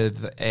class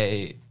with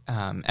a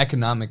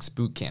economics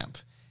boot camp.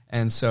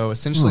 And so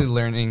essentially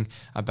learning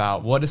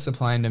about what is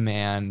supply and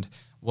demand,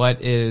 what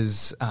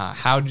is,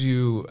 how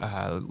do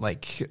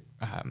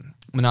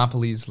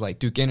monopolies like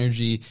Duke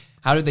Energy,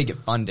 how do they get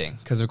funding?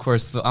 Because of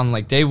course, on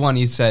like day one,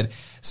 he said,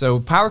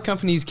 so power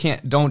companies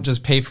don't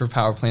just pay for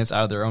power plants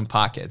out of their own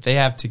pocket. They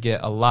have to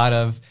get a lot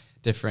of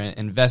different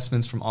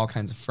investments from all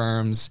kinds of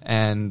firms.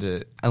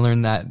 And I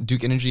learned that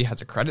Duke Energy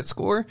has a credit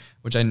score,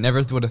 which I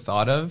never would have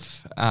thought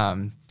of.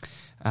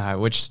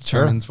 Which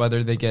determines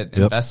whether they get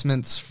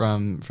investments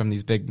from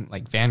these big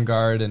like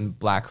Vanguard and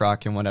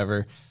BlackRock and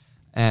whatever.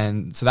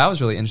 And so that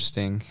was really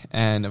interesting.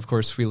 And of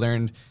course, we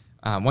learned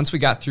once we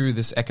got through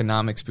this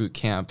economics boot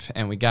camp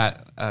and we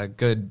got a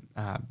good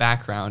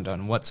background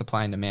on what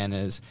supply and demand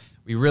is,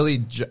 we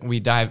really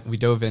we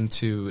dove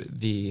into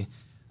the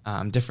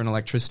different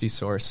electricity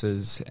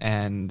sources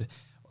and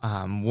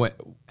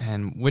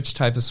which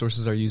type of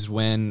sources are used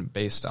when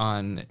based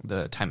on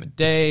the time of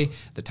day,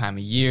 the time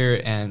of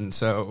year. And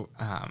so,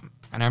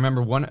 and I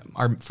remember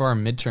for our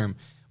midterm,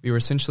 we were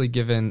essentially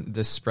given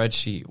this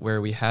spreadsheet where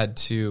we had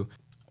to,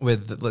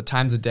 with the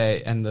times of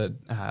day and the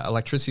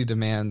electricity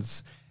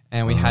demands,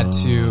 and we had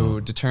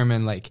to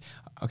determine like,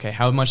 okay,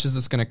 how much is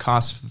this going to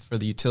cost for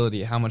the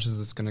utility? How much is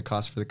this going to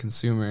cost for the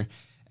consumer?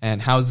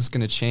 And how is this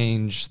going to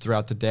change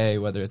throughout the day,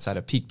 whether it's at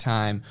a peak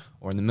time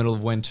or in the middle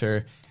of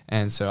winter?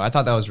 And so I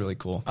thought that was really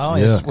cool. Oh,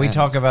 yeah. We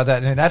talk about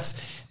that, and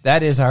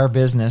that is our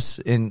business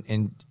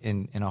in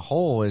a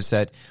whole. Is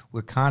that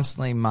we're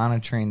constantly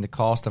monitoring the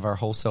cost of our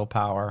wholesale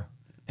power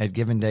at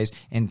given days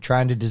and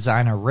trying to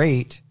design a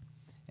rate.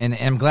 And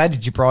I'm glad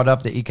that you brought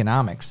up the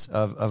economics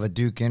of a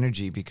Duke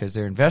Energy because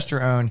they're investor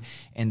owned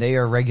and they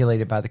are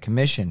regulated by the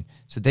commission.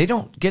 So they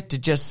don't get to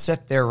just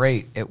set their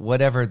rate at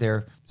whatever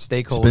their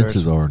stakeholders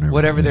Expenses are and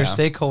whatever their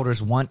stakeholders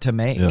want to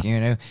make,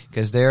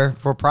 because they're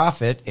for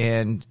profit,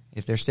 and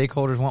if their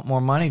stakeholders want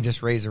more money,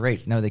 just raise the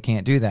rates. No, they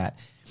can't do that.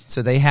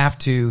 So they have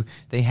to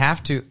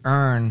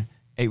earn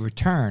a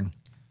return.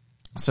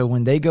 So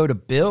when they go to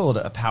build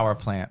a power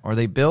plant or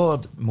they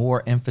build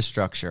more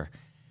infrastructure,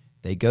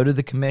 they go to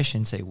the commission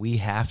and say, we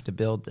have to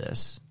build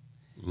this,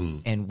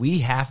 and we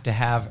have to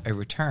have a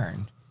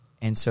return.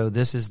 And so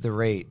this is the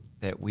rate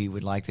that we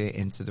would like to,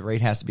 and so the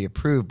rate has to be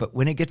approved. But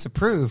when it gets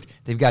approved,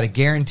 they've got a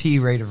guarantee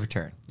rate of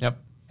return. Yep.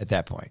 At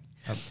that point.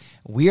 Yep.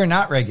 We are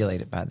not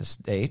regulated by the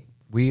state.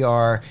 We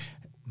are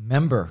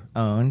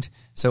member-owned.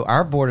 So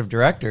our board of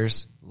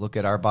directors look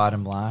at our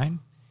bottom line,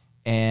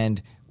 and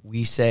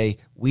we say,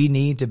 we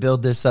need to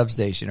build this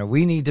substation, or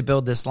we need to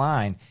build this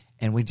line.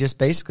 And we just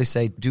basically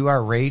say, do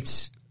our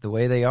rates the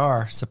way they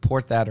are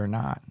support that or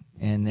not?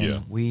 And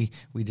then we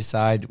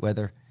decide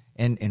whether,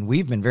 and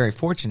we've been very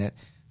fortunate.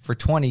 For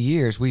 20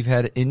 years, we've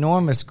had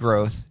enormous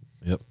growth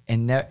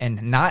and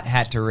not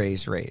had to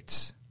raise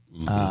rates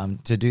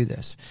to do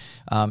this.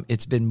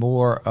 It's been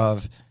more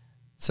of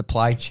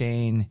supply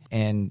chain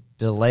and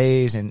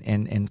delays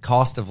and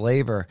cost of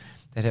labor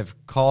that have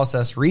caused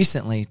us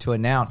recently to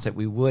announce that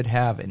we would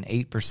have an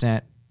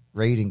 8%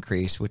 rate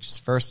increase, which is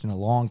first in a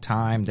long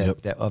time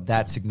that of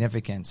that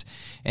significance.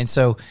 And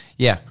so,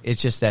 yeah,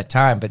 it's just that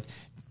time. But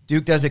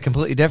Duke does it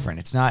completely different.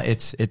 It's not.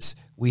 It's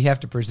we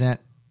have to present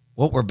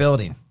what we're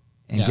building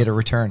and get a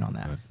return on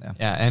that.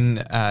 Yeah, and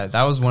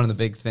that was one of the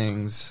big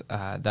things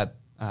that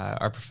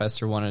our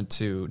professor wanted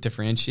to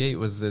differentiate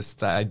was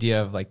the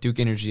idea of like Duke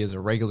Energy is a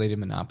regulated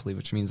monopoly,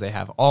 which means they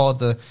have all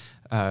the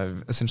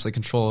essentially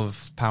control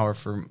of power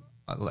for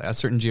a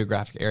certain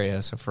geographic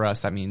area. So for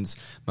us, that means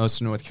most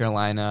of North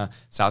Carolina,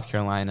 South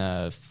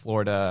Carolina,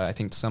 Florida, I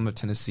think some of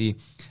Tennessee.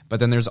 But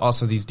then there's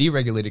also these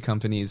deregulated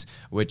companies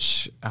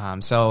which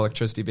sell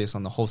electricity based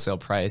on the wholesale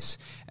price,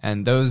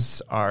 and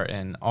those are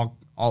in all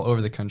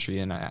over the country.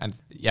 And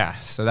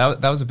so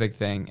that was a big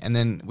thing. And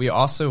then we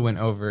also went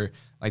over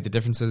like the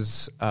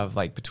differences of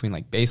like between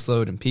like base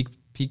load and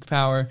peak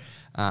power.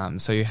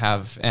 So you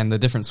have and the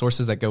different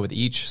sources that go with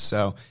each.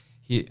 So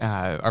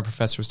our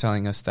professor was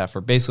telling us that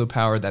for baseload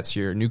power, that's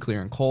your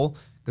nuclear and coal,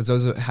 because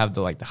those have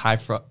the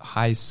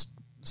high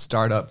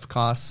startup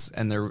costs,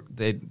 and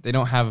they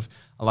don't have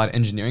a lot of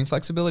engineering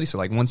flexibility. So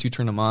like once you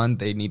turn them on,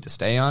 they need to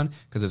stay on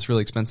because it's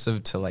really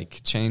expensive to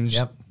like change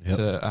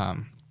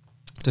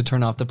to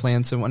turn off the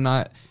plants and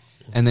whatnot.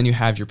 And then you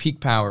have your peak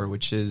power,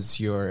 which is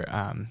your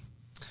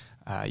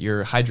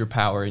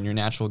hydropower and your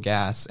natural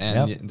gas,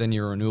 and then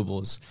your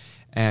renewables.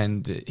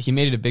 And he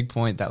made it a big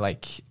point that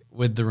like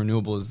with the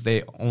renewables,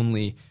 they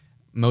only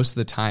most of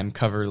the time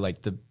cover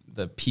like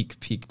the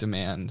peak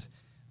demand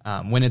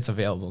when it's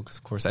available. Because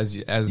of course, as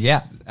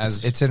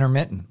it's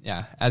intermittent.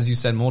 Yeah, as you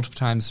said multiple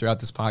times throughout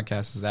this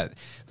podcast, is that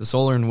the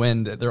solar and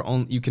wind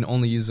you can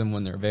only use them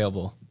when they're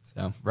available.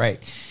 So right,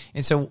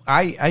 and so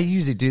I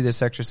usually do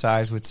this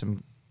exercise with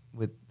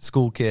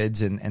school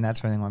kids, and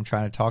that's why I'm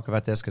trying to talk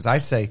about this, because I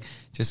say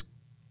just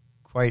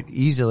quite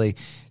easily,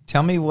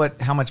 tell me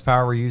how much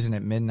power we're using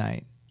at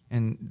midnight.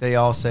 And they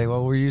all say,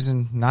 well, we're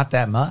using not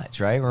that much,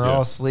 right? We're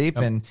all asleep,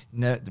 and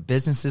the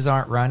businesses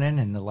aren't running,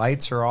 and the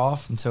lights are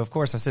off. And so, of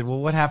course, I said, well,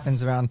 what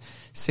happens around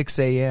 6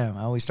 a.m.?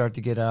 I always start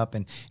to get up,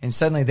 and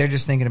suddenly they're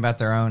just thinking about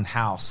their own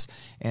house.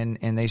 And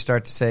they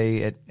start to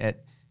say at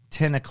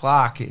 10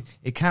 o'clock,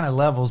 it kind of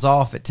levels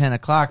off at 10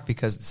 o'clock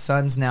because the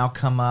sun's now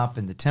come up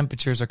and the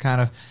temperatures are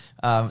kind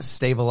of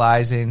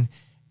stabilizing.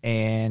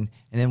 And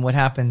then what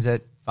happens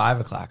at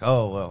 5 o'clock?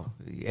 Oh, well,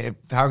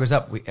 power goes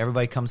up.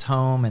 Everybody comes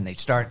home and they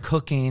start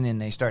cooking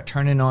and they start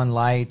turning on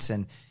lights.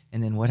 And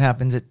then what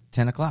happens at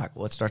 10 o'clock?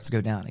 Well, it starts to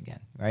go down again,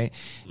 right?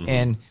 Mm-hmm.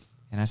 And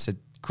I said,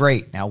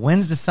 great. Now,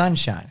 when's the sun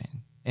shining?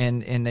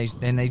 And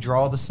they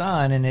draw the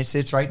sun, and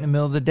it's right in the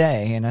middle of the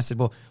day. And I said,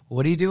 well,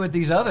 what do you do with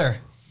these other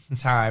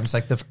times,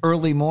 like the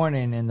early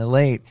morning and the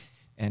late?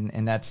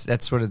 And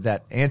that's sort of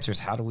that answer is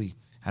how do we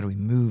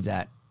move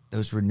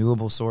those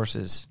renewable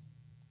sources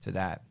to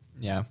that?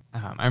 Yeah.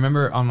 I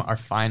remember on our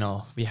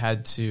final, we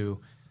had to,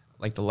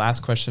 like the last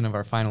question of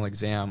our final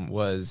exam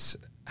was,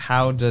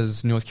 how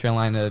does North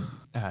Carolina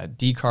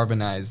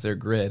decarbonize their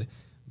grid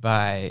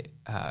by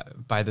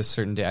this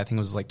certain day? I think it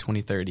was like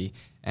 2030.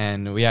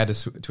 And we had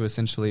to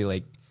essentially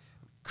like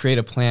create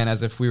a plan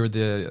as if we were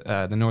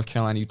the North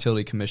Carolina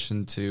Utility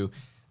Commission to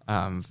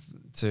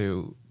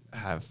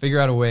figure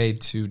out a way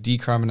to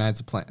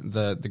decarbonize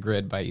the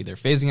grid by either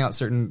phasing out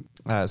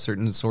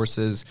certain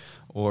sources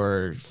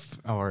or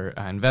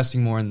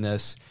investing more in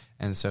this.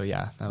 And so,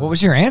 what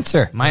was your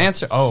answer? My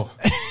answer? Oh,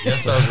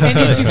 yes, I was going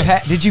to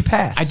say. Did you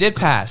pass? I did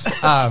pass.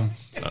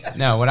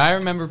 No, what I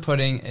remember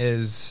putting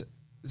is,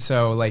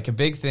 so like a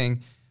big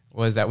thing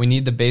was that we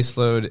need the base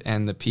load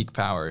and the peak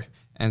power.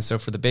 And so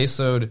for the base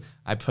load,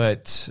 I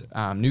put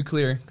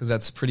nuclear because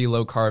that's pretty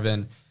low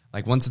carbon.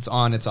 Like once it's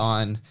on,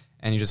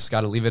 and you just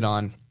got to leave it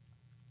on.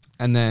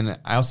 And then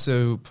I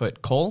also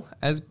put coal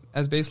as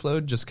base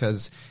load just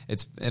because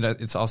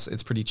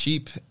it's pretty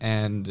cheap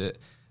and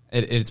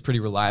it's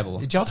pretty reliable.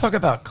 Did y'all talk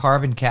about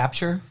carbon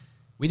capture?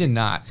 We did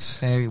not.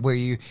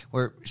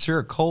 Where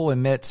sure, coal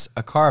emits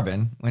a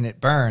carbon when it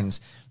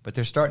burns, but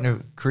they're starting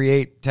to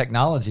create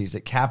technologies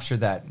that capture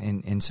that,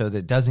 and so that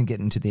it doesn't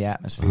get into the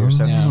atmosphere.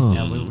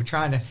 We're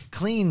trying to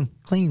clean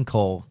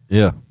coal.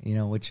 Yeah,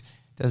 which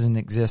doesn't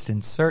exist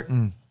in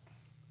certain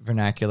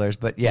vernaculars,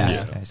 but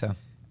so.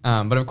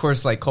 But of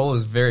course, like coal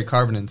is very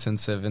carbon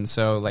intensive, and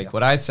so like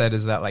what I said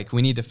is that like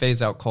we need to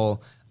phase out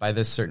coal by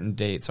this certain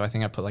date. So I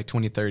think I put like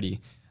 2030,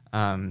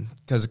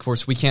 because of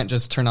course we can't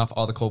just turn off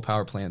all the coal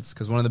power plants.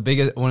 Because one of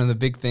the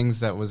big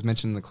things that was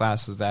mentioned in the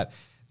class is that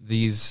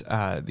these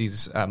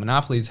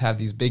monopolies have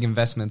these big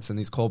investments in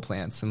these coal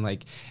plants, and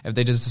like if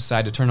they just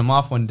decide to turn them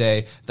off one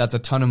day, that's a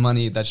ton of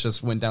money that's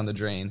just went down the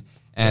drain,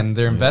 and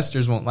their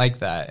investors won't like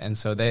that, and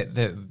so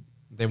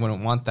they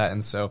wouldn't want that.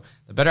 And so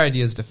the better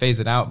idea is to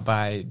phase it out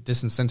by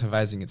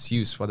disincentivizing its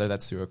use, whether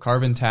that's through a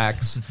carbon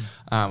tax,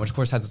 which of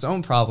course has its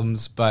own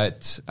problems.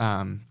 But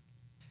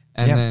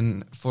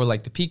then for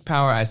like the peak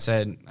power, I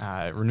said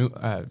not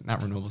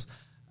renewables.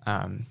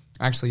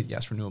 Actually,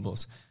 yes,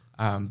 renewables.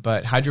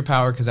 But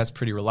hydropower, because that's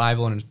pretty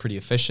reliable and it's pretty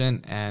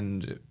efficient.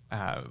 And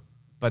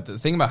But the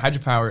thing about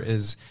hydropower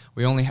is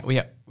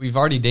we've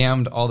already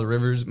dammed all the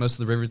rivers, most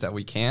of the rivers that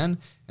we can,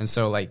 and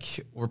so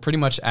like we're pretty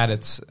much at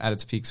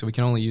its peak. So we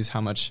can only use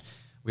how much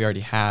we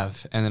already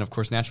have. And then of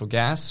course natural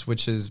gas,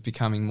 which is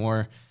becoming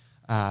more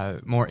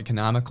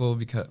economical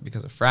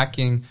because of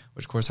fracking,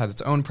 which of course has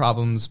its own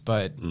problems,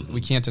 but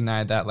we can't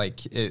deny that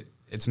like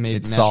it's made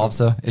it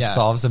solves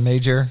a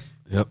major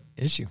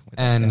issue.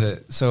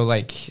 And so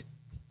like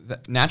the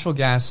natural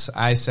gas,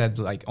 I said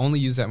like only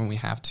use that when we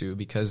have to,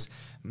 because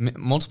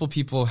multiple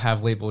people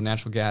have labeled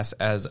natural gas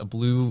as a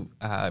blue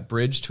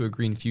bridge to a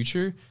green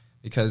future,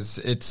 because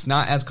it's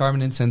not as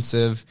carbon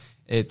intensive,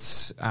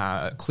 it's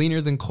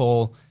cleaner than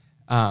coal.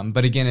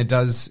 But again,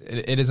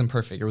 it isn't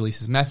perfect. It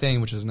releases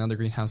methane, which is another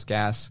greenhouse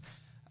gas.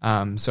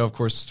 So of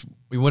course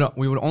we would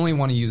only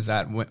want to use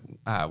that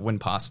when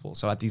possible.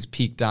 So at these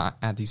peak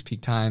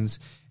times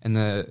in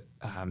the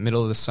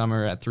middle of the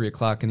summer at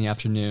 3:00 in the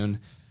afternoon,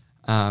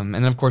 and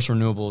then of course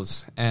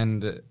renewables.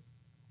 And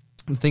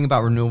the thing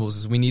about renewables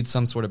is we need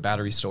some sort of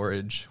battery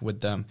storage with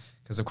them,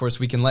 because of course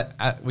we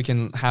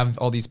can have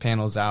all these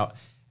panels out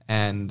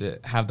and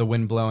have the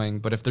wind blowing,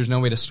 but if there's no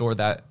way to store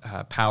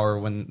that power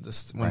when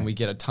we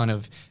get a ton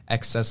of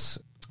excess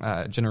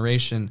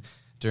generation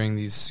during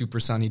these super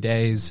sunny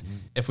days,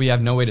 if we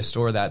have no way to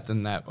store that,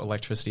 then that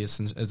electricity is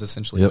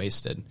essentially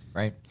wasted.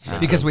 Right.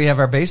 Because we have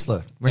our base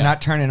load. We're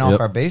not turning off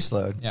our base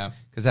load. Yeah.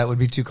 Because that would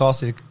be too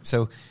costly.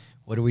 So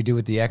what do we do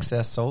with the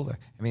excess solar?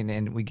 I mean,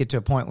 and we get to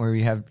a point where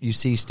you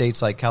see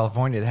states like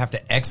California that have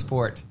to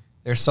export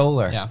their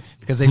solar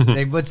because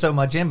they put so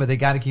much in, but they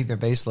got to keep their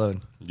base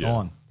load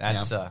going.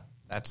 That's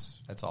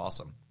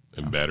awesome.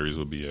 And batteries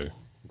would be a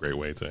great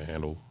way to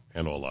handle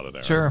a lot of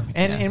that. Sure.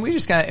 And we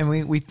just got, and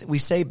we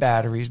say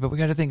batteries, but we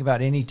got to think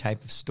about any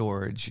type of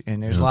storage.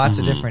 And there's lots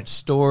of different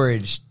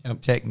storage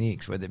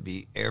techniques, whether it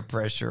be air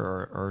pressure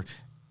or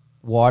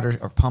water,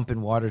 or pumping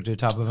water to the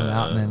top of a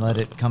mountain and let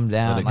it come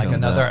down,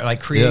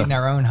 like creating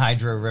our own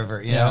hydro river,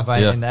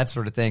 and that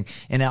sort of thing.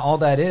 And all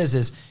that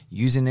is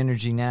using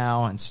energy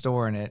now and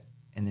storing it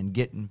and then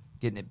getting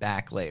it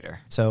back later.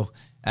 So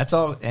that's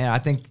all. And I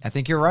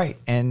think you're right.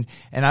 And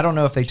I don't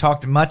know if they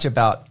talked much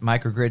about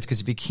microgrids,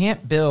 because if you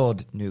can't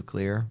build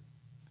nuclear,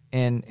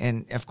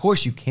 and of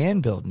course you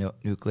can build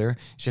nuclear,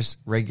 it's just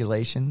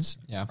regulations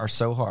are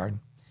so hard,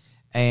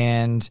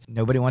 and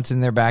nobody wants it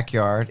in their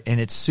backyard, and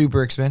it's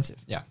super expensive.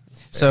 Yeah.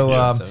 So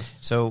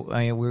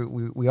I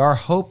mean, we are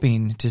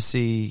hoping to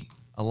see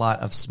a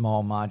lot of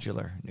small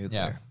modular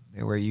nuclear,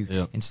 where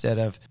you instead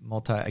of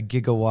a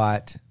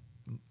gigawatt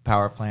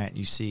power plant,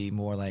 you see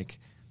more like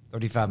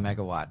 35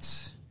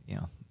 megawatts,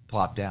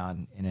 plop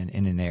down in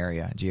an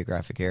area,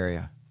 geographic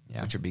area,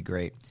 which would be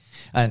great.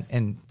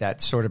 And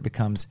that sort of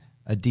becomes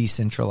a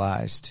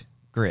decentralized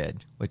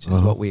grid, which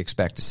is what we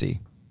expect to see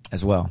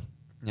as well.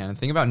 Yeah, and the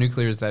thing about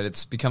nuclear is that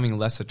it's becoming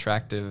less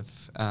attractive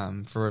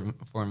for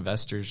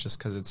investors, just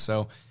because it's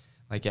so,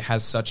 like, it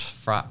has such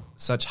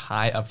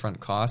high upfront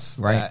costs,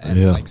 right?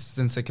 Like,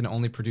 since it can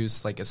only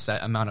produce like a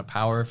set amount of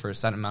power for a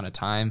set amount of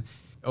time,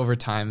 over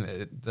time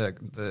it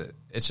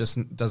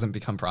just doesn't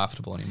become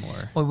profitable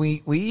anymore. Well,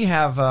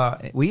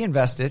 we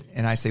invested,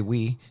 and I say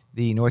we,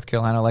 the North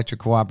Carolina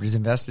Electric Cooperatives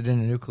invested in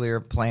a nuclear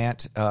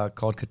plant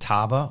called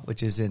Catawba,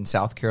 which is in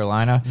South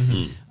Carolina,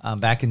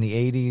 back in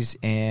the 80s,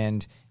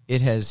 and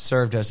it has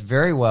served us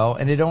very well.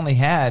 And it only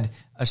had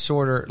a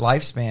shorter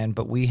lifespan,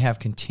 but we have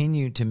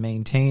continued to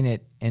maintain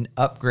it and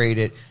upgrade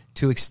it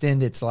to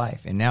extend its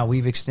life. And now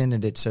we've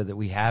extended it so that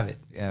we have it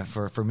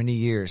for many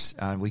years.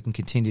 We can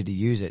continue to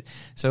use it.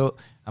 So,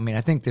 I mean,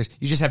 I think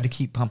you just have to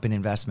keep pumping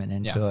investment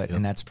into it,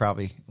 and that's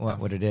probably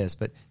what it is.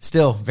 But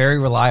still, very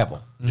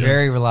reliable,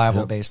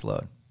 base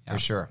load for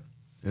sure.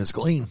 And it's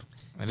clean.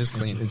 It is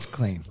clean. It's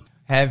clean.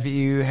 Have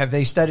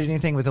they studied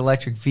anything with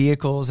electric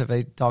vehicles? Have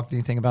they talked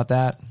anything about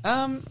that?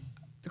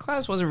 The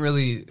class wasn't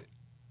really.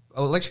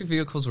 Electric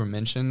vehicles were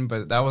mentioned,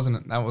 but that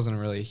wasn't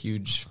really a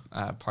huge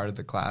part of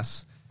the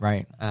class.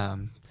 Right.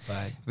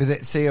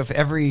 But say if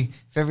every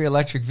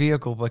electric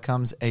vehicle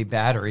becomes a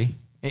battery,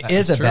 it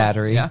is a true.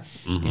 battery. Yeah.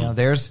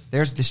 There's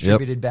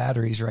distributed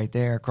batteries right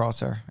there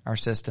across our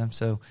system.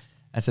 So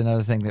that's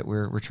another thing that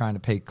we're trying to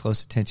pay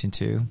close attention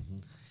to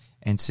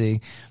and see.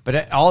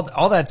 But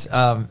all that's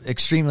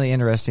extremely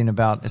interesting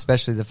about,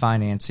 especially the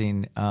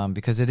financing,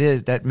 because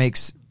that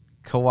makes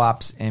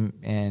co-ops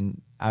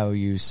and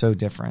IOUs so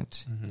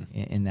different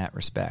in that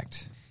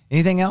respect.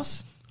 Anything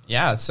else?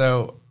 Yeah.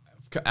 So,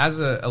 as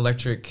an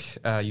electric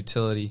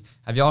utility,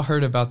 have y'all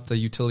heard about the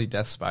utility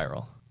death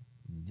spiral?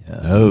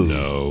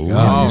 No.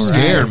 God, you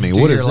scared me.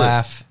 What is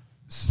laugh.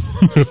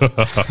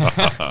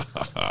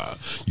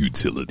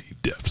 Utility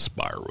death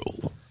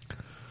spiral.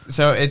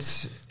 So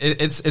it's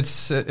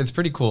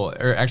pretty cool.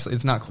 Or actually,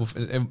 it's not cool.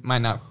 It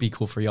might not be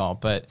cool for y'all,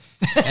 but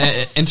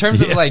in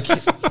terms of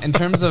in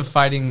terms of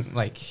fighting,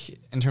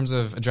 in terms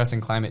of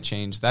addressing climate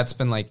change, that's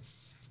been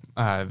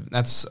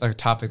that's a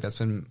topic that's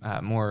been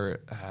more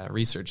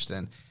researched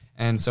in.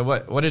 And so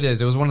what it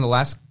is, it was one of the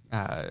last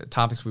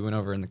topics we went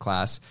over in the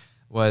class.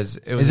 Is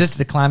this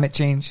the climate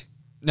change?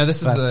 No,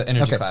 this is the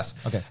energy Okay. class.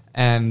 Okay.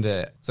 And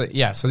so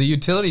the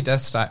utility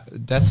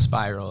death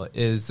spiral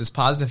is this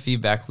positive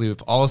feedback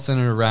loop all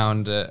centered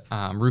around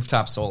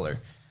rooftop solar.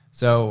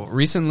 So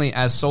recently,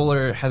 as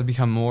solar has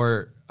become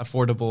more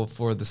affordable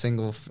for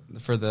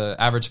the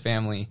average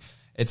family,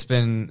 it's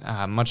been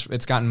gotten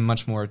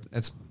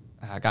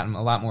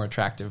a lot more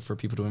attractive for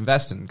people to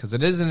invest in, because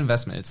it is an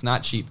investment. It's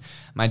not cheap.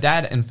 My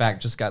dad, in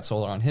fact, just got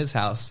solar on his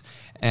house,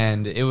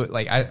 and it was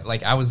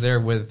I was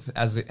there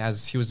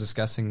as he was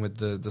discussing with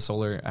the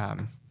solar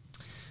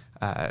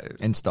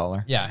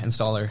Installer.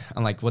 installer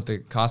on like what the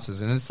cost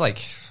is, and it's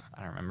like,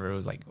 I don't remember, it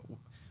was like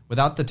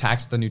without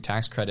the new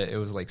tax credit, it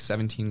was like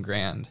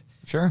 $17,000.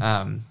 Sure.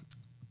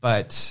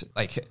 But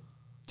like,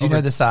 Do you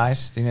know the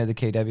size? Do you know the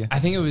KW? I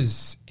think it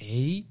was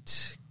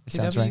 8. It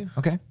sounds kW. right.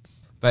 Okay.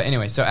 But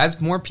anyway, so as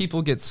more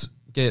people get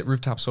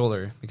rooftop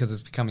solar, because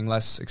it's becoming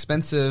less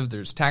expensive,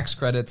 there's tax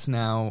credits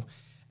now,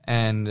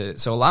 and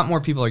so a lot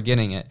more people are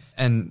getting it.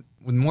 And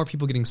with more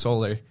people getting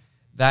solar,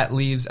 that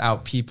leaves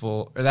out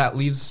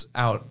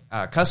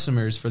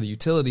customers for the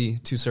utility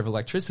to serve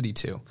electricity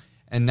to.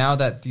 And now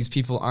that these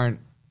people aren't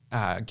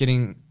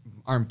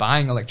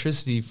buying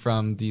electricity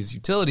from these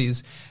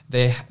utilities,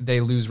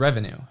 they lose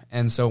revenue.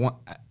 And so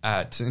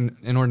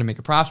in order to make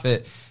a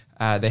profit,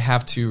 they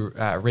have to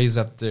raise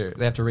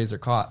their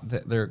cost.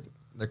 Their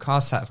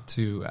costs have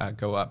to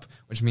go up,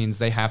 which means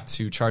they have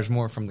to charge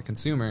more from the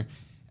consumer.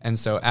 And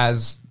so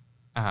as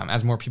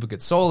more people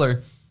get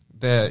solar,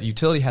 the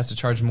utility has to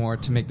charge more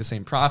to make the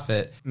same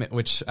profit,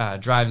 which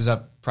drives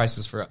up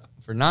prices for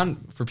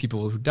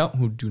people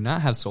who do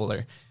not have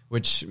solar,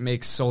 which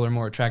makes solar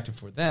more attractive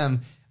for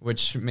them. So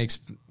it's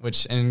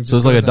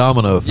like a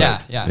domino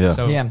effect. Yeah.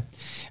 So, Yeah.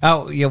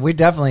 Oh, yeah. We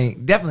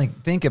definitely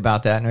think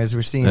about that, and as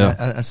we're seeing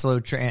a slow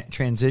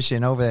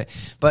transition over it.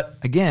 But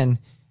again,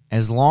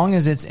 as long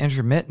as it's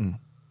intermittent,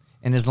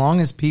 and as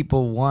long as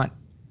people want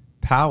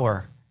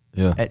power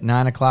at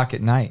 9:00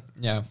 at night,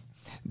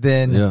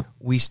 then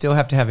we still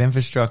have to have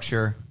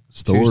infrastructure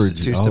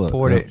storage to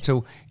support it.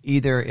 So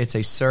either it's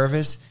a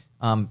service,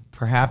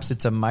 perhaps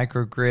it's a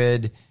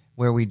microgrid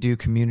where we do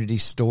community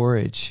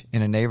storage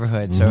in a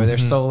neighborhood. So their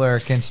solar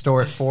can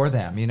store it for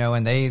them,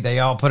 and they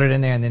all put it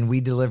in there, and then we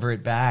deliver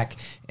it back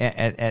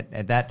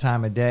at that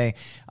time of day.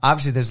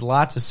 Obviously, there's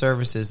lots of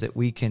services that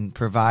we can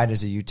provide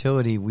as a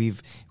utility.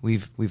 We've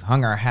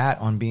hung our hat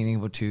on being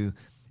able to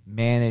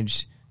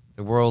manage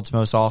the world's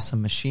most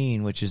awesome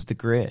machine, which is the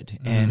grid.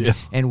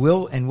 And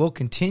we'll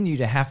continue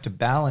to have to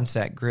balance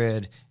that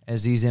grid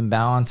as these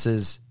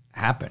imbalances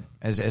happen,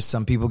 as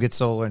some people get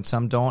solar and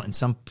some don't, and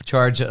some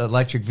charge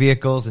electric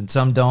vehicles and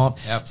some don't.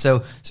 Yep.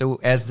 So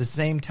as the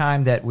same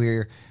time that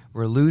we're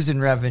losing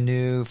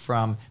revenue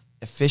from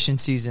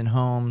efficiencies in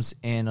homes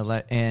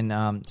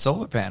and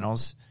solar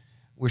panels,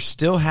 we're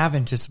still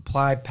having to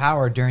supply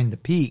power during the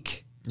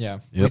peak.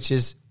 Which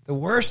is the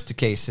worst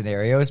case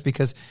scenario, is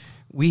because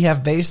we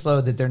have base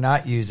load that they're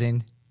not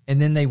using,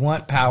 and then they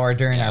want power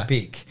during our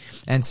peak.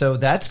 And so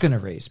that's going to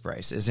raise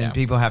prices, and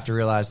people have to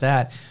realize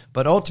that.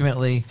 But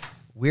ultimately,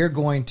 we're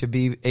going to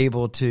be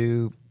able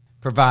to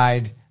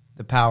provide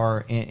the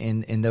power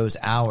in those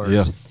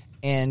hours. Yeah.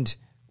 And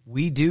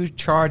we do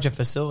charge a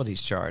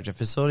facilities charge. A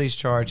facilities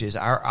charge is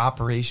our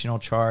operational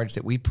charge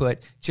that we put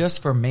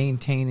just for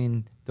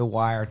maintaining the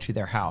wire to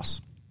their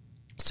house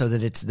so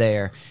that it's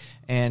there.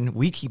 And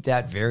we keep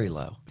that very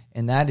low.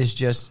 And that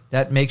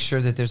makes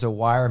sure that there's a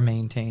wire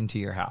maintained to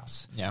your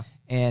house. Yeah.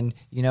 And,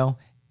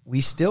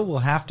 we still will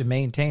have to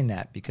maintain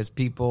that, because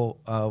people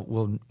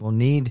will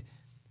need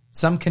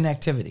some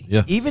connectivity.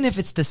 Yeah. Even if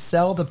it's to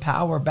sell the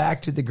power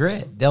back to the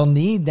grid, they'll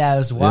need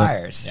those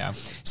wires. Yeah.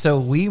 So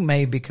we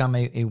may become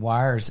a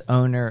wires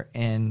owner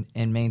and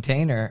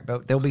maintainer,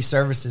 but there'll be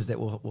services that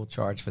will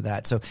charge for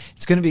that. So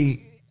it's going to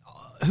be,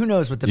 who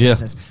knows what the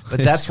business, but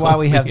that's why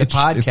we have the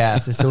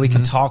podcast, is so we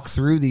can talk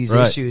through these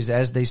issues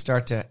as they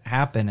start to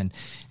happen.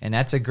 And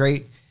that's a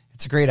great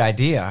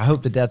idea. I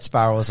hope the death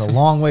spiral is a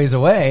long ways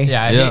away.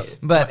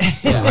 But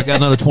I got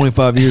another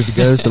 25 years to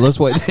go, so let's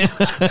wait.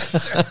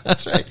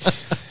 That's right.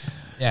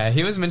 Yeah,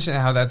 he was mentioning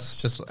how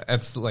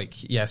it's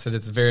like, yes,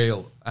 it's very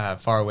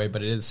far away,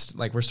 but it is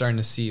like we're starting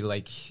to see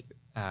like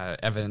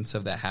evidence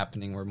of that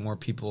happening, where more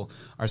people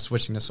are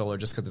switching to solar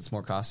just because it's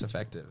more cost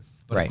effective.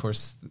 But of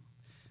course,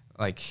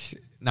 like,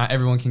 not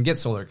everyone can get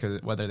solar,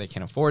 because whether they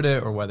can afford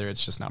it or whether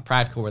it's just not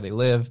practical where they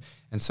live,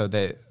 and so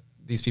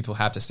these people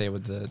have to stay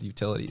with the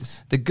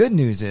utilities. The good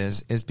news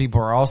is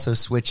people are also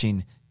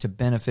switching to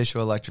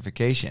beneficial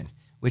electrification,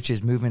 which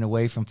is moving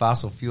away from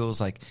fossil fuels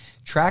like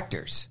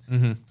tractors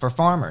for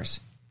farmers.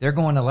 They're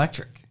going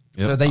electric.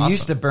 Yep. So they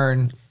used to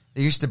burn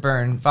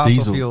fossil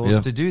diesel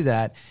fuels to do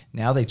that.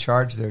 Now they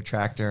charge their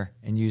tractor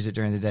and use it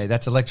during the day.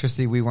 That's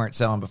electricity we weren't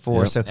selling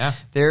before. So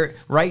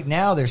right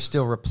now there's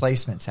still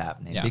replacements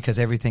happening because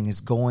everything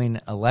is going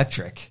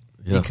electric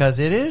because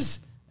it is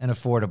an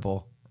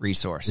affordable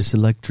resource. It's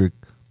electric.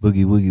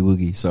 Boogie, woogie,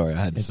 woogie. Sorry, I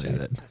had to say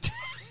that.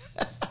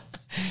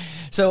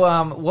 So,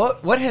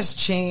 what has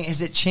changed?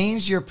 Has it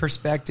changed your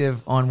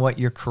perspective on what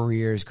your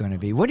career is going to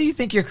be? What do you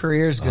think your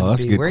career is going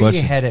that's to a be? good Where are you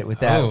question. headed with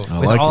that? Oh. With I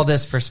like all it.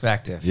 this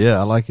perspective. Yeah,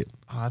 I like it.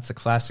 Oh, that's a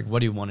classic. What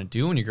do you want to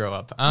do when you grow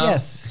up?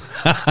 Yes.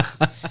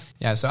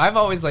 Yeah, so I've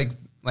always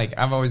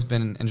I've always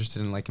been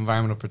interested in like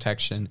environmental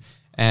protection,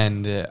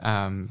 and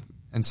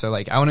so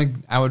like I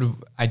would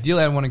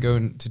ideally want to go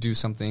to do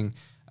something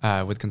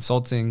with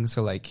consulting,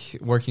 so like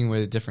working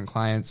with different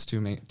clients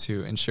to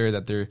ensure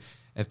that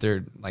if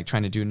they're like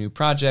trying to do a new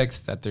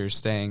project, that they're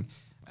staying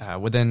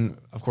within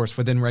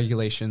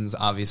regulations,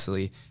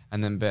 obviously,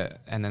 and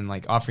then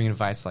like offering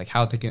advice like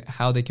how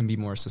they can be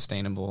more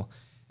sustainable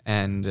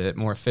and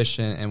more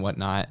efficient and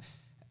whatnot.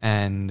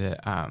 And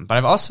but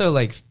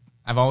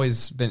I've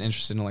always been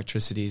interested in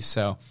electricity,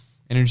 so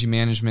energy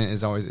management is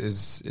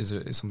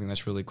something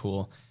that's really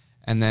cool.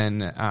 And then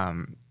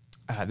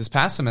this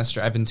past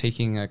semester, I've been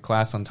taking a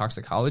class on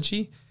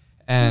toxicology,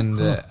 and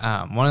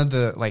one of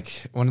the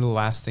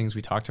last things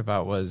we talked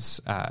about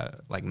was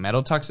like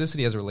metal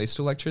toxicity as it relates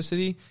to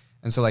electricity.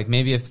 And so like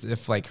maybe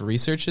if like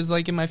research is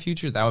like in my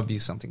future, that would be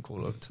something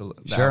cool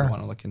that I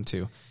want to look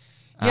into.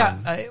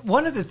 Yeah,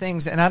 one of the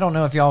things, and I don't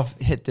know if y'all have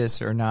hit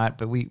this or not,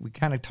 but we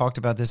kind of talked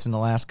about this in the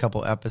last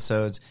couple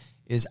episodes,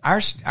 is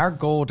our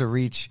goal to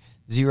reach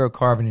zero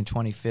carbon in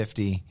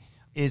 2050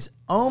 is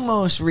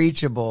almost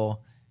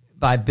reachable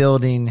by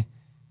building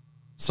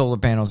solar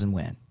panels and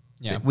wind.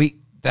 Yeah.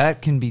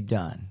 That can be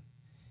done.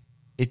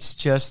 It's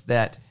just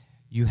that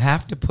you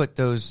have to put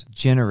those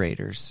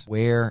generators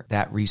where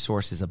that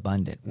resource is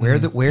abundant.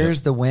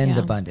 Where's the wind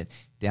abundant?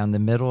 Down the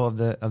middle of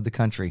the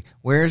country.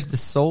 Where's the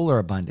solar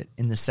abundant?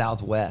 In the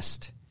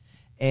Southwest.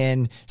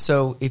 And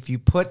so if you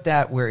put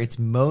that where it's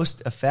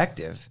most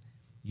effective,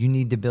 you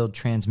need to build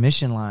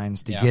transmission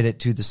lines to get it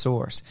to the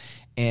source.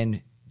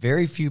 And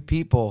very few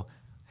people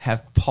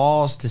have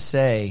paused to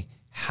say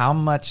how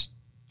much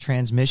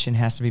transmission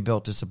has to be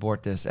built to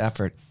support this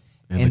effort.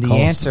 And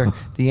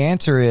the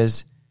answer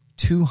is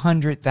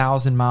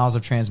 200,000 miles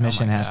of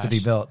transmission has to be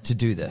built to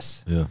do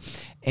this. Yeah.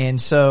 And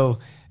so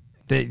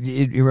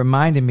it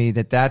reminded me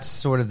that that's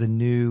sort of the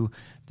new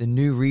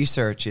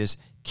research is,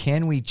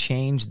 can we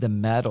change the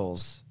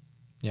metals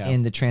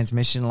in the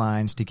transmission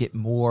lines to get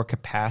more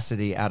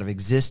capacity out of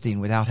existing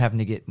without having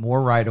to get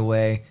more right of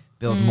way,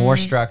 build more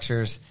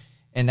structures,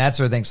 and that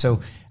sort of thing.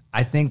 So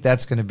I think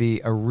that's going to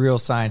be a real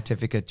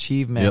scientific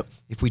achievement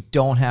if we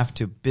don't have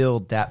to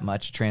build that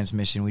much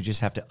transmission. We just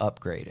have to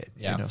upgrade it.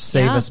 Yeah.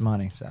 Save us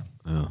money. So.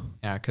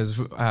 Yeah, because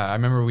I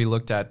remember we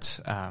looked at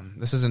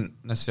this isn't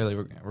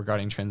necessarily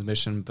regarding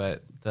transmission,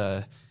 but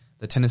the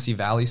Tennessee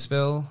Valley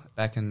spill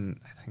back in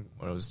I think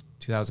what it was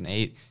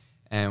 2008,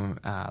 and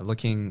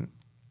looking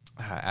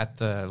at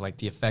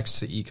the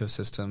effects to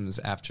ecosystems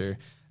after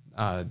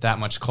that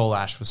much coal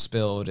ash was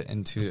spilled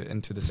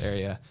into this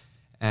area.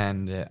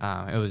 And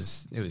it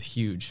was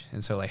huge.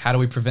 And so, like, how do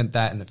we prevent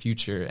that in the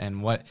future?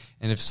 And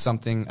if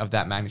something of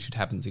that magnitude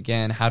happens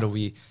again, how do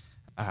we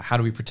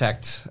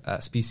protect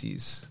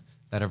species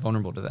that are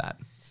vulnerable to that?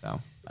 So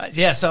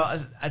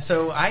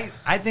So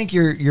I think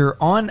you're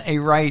on a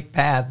right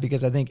path,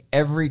 because I think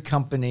every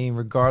company,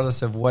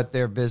 regardless of what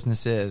their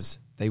business is,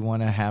 they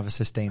want to have a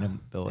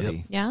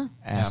sustainability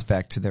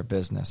aspect to their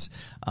business.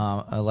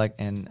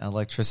 And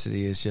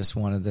electricity is just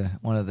one of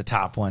the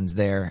top ones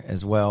there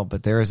as well.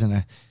 But there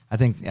isn't I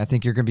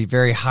think you're going to be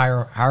very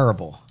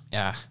hireable.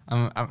 Yeah,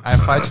 I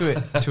applied to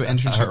an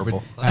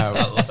internship.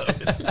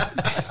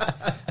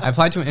 I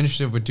applied to an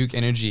internship with Duke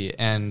Energy,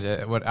 and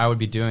what I would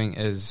be doing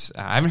is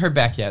I haven't heard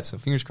back yet, so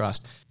fingers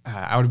crossed.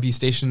 I would be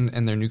stationed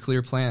in their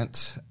nuclear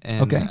plant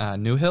in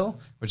New Hill,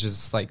 which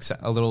is like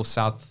a little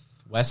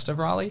southwest of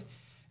Raleigh.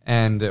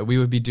 And we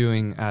would be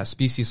doing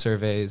species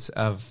surveys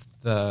of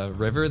the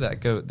river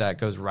that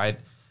goes right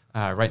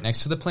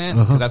next to the plant,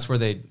 because that's where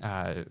they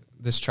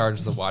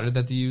discharge the water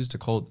that they use to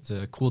cool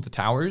the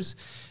towers.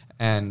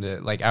 And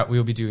we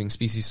will be doing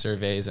species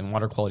surveys and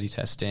water quality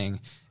testing,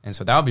 and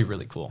so that would be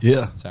really cool.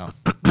 Yeah, so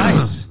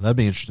nice. That'd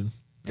be interesting.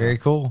 Very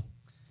cool.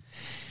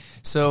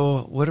 So,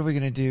 what are we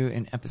going to do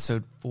in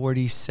episode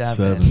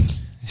 47?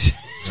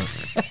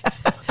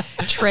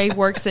 Trey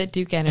works at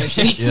Duke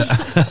Energy. Yeah.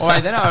 Well,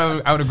 then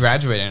I would have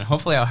graduated, and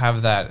hopefully I'll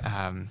have that.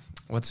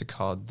 What's it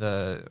called?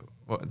 The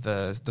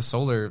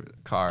solar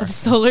car. The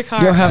solar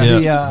car. You'll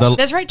have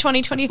That's right.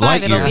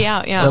 2025. It'll be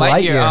out. Yeah. The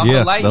Lightyear.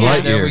 The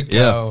Lightyear. There we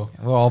go.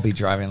 We'll all be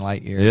driving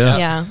Lightyear.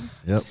 Yeah.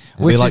 Yep.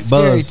 Which like is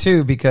scary Buzz.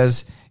 too,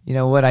 because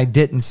what I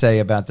didn't say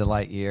about the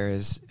Lightyear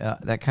is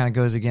that kind of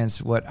goes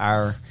against what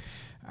our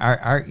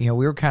we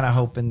were kind of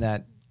hoping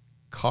that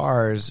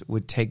cars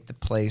would take the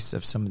place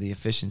of some of the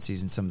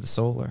efficiencies and some of the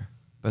solar.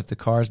 But if the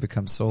cars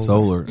become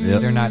solar,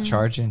 they're not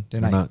charging.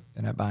 They're not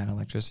buying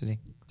electricity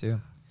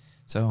too.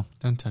 So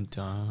dun dun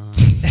dun.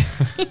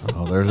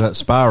 There's that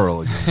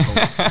spiral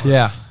again.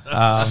 Yeah.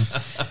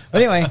 But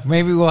anyway,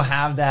 maybe we'll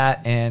have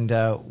that, and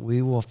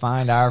we will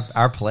find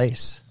our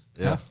place.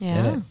 Yeah.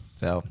 In it.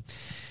 So,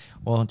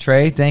 well,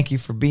 Trey, thank you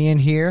for being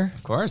here.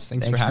 Of course.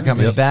 Thanks for coming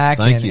having me. back.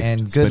 Thank you.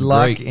 And It's good been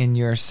luck great. in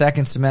your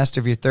second semester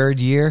of your third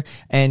year.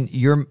 And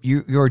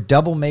you're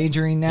double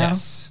majoring now.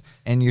 Yes.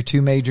 And your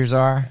two majors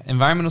are?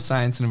 Environmental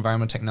science and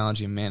environmental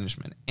technology and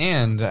management.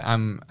 And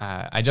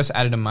I just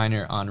added a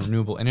minor on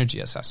renewable energy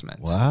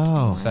assessment.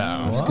 Wow. So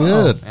That's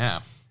good.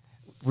 Yeah.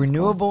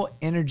 Renewable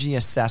energy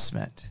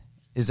assessment.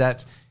 Is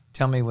that,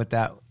 tell me what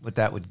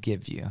that would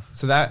give you.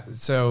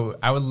 So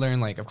I would learn,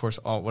 like, of course,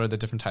 what are the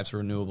different types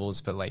of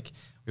renewables, but like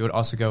we would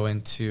also go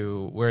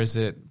into where is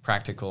it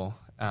practical,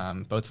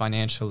 both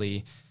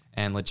financially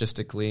and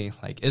logistically.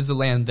 Like, is the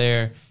land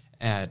there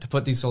to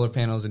put these solar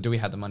panels, and do we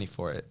have the money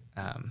for it?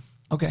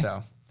 Okay.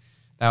 So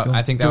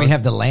I think that do we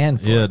have the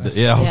land for it?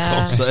 Yeah, I was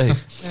going to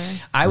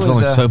say. There's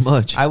only so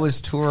much. I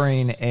was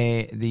touring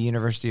the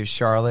University of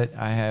Charlotte.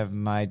 I have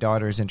my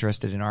daughter is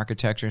interested in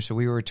architecture, so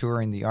we were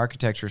touring the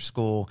architecture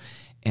school,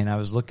 and I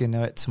was looking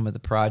at some of the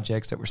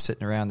projects that were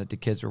sitting around that the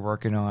kids were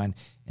working on,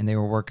 and they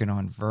were working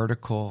on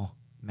vertical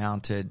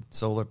mounted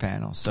solar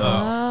panels. So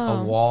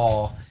a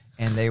wall,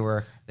 and they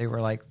were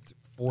like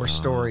 4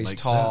 stories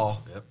makes tall,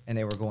 sense. Yep. and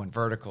they were going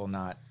vertical,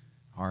 not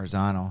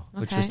horizontal,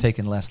 which Okay. was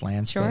taking less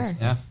land space. Sure.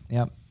 Yeah.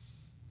 Yep.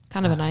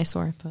 Kind of an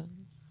eyesore, but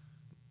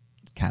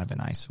Kind of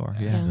an eyesore.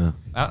 Yeah.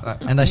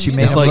 Unless you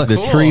made It's them like look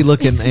the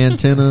tree-looking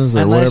antennas or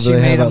Unless whatever you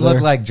they made have them out look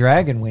there. like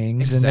dragon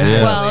wings. And Exactly.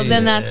 then, well,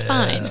 then that's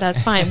fine.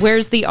 That's fine.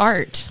 Where's the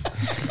art?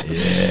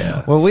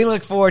 well, we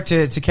look forward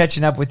to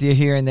catching up with you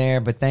here and there,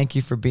 but thank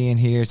you for being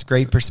here. It's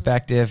great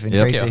perspective and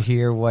Yep. great to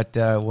hear what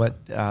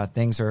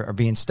things are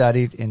being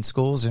studied in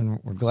schools, and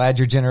we're glad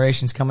your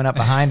generation's coming up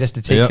behind us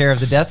to take Yep. care of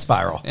the death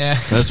spiral. Yeah,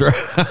 That's right.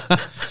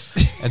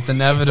 it's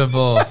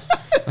inevitable.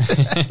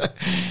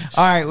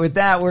 All right, with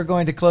that, we're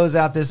going to close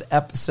out this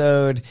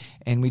episode,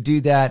 and we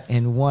do that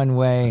in one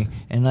way,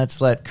 and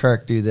let's let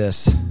Kirk do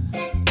this.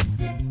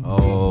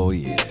 Oh,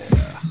 yeah.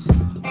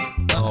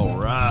 All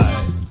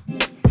right.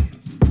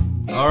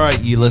 All right,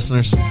 you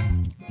listeners.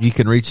 You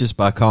can reach us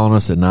by calling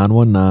us at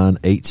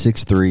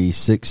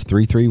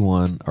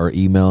 919-863-6331 or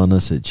emailing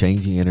us at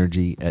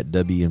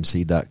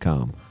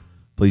changingenergy@wmc.com.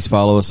 Please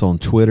follow us on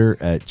Twitter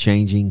at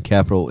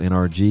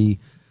ChangingCapitalNRG,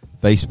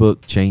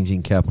 Facebook,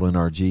 Changing Capital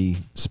NRG,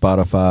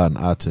 Spotify, and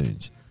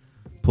iTunes.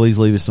 Please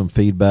leave us some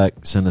feedback.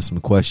 Send us some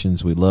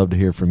questions. We'd love to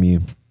hear from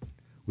you.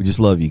 We just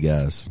love you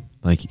guys.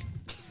 Thank you.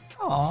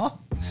 Aw,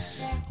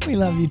 we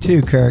love you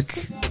too,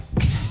 Kirk.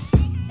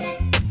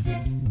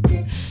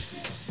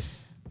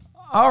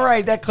 All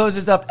right, that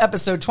closes up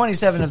episode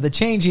 27 of the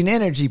Changing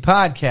Energy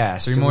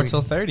podcast. 3 more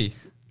till 30.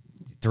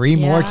 3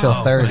 more Yeah. till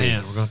 30.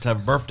 we're going to have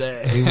a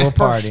birthday. We will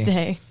party.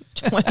 Birthday.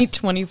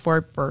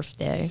 2024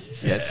 birthday.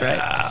 That's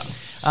right.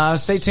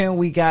 Stay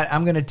tuned.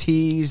 I'm going to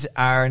tease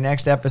our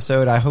next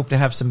episode. I hope to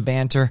have some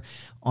banter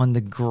on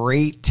the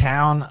great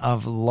town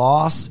of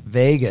Las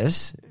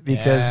Vegas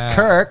because Yeah.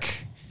 Kirk,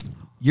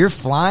 you're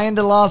flying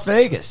to Las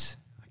Vegas.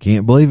 I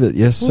can't believe it.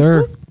 Yes,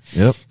 sir.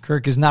 Yep.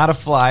 Kirk is not a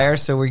flyer,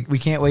 so we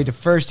can't wait to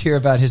first hear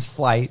about his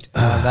flight.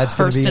 That's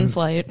gonna First be in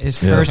flight. His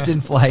first in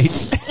flight.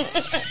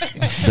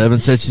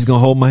 Devin said she's going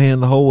to hold my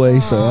hand the whole way,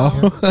 so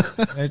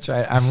That's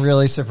right. I'm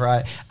really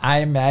surprised.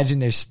 I imagine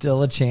there's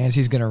still a chance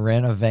he's going to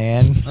rent a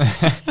van.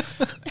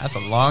 That's a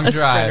long A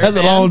drive. that's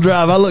a long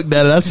drive. I looked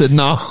at it. I said,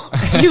 no.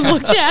 You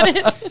looked at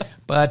it.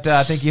 But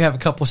I think you have a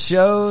couple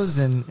shows,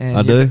 and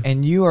I do.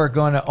 And you are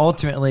going to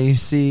ultimately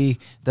see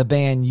the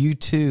band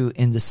U2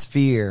 in the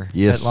Sphere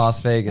Yes. at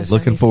Las Vegas.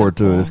 Looking be so forward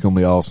to cool. it. It's going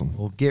to be awesome.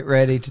 Well, get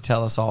ready to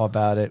tell us all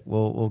about it.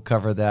 We'll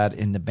cover that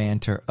in the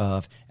banter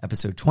of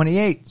episode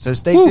 28. So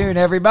stay tuned,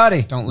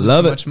 everybody. Don't lose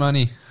Love too it. much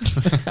money.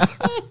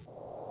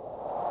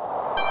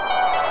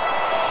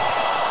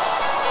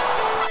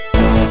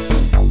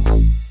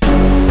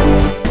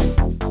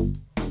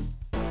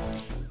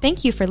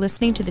 Thank you for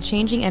listening to the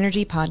Changing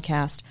Energy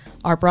podcast.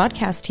 Our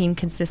broadcast team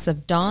consists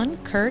of Don,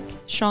 Kirk,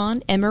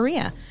 Sean, and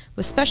Maria,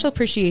 with special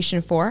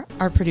appreciation for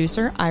our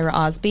producer, Ira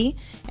Osby,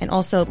 and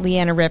also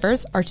Leanna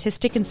Rivers,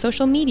 artistic and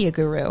social media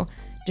guru,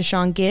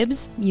 Deshaun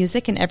Gibbs,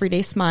 music and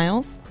everyday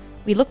smiles.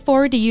 We look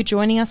forward to you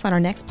joining us on our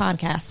next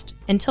podcast.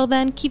 Until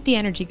then, keep the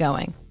energy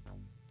going.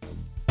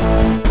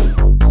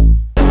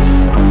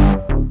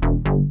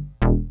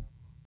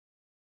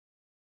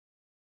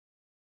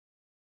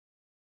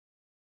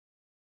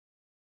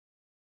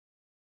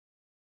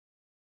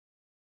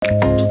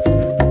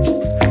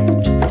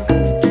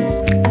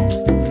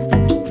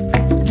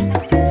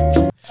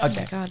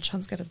 Okay. God,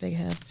 Sean's got a big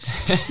head.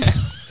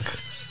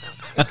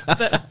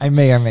 I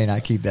may or may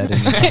not keep that in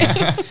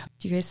there.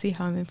 Do you guys see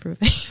how I'm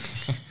improving?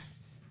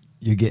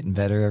 You're getting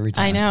better every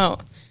time. I know.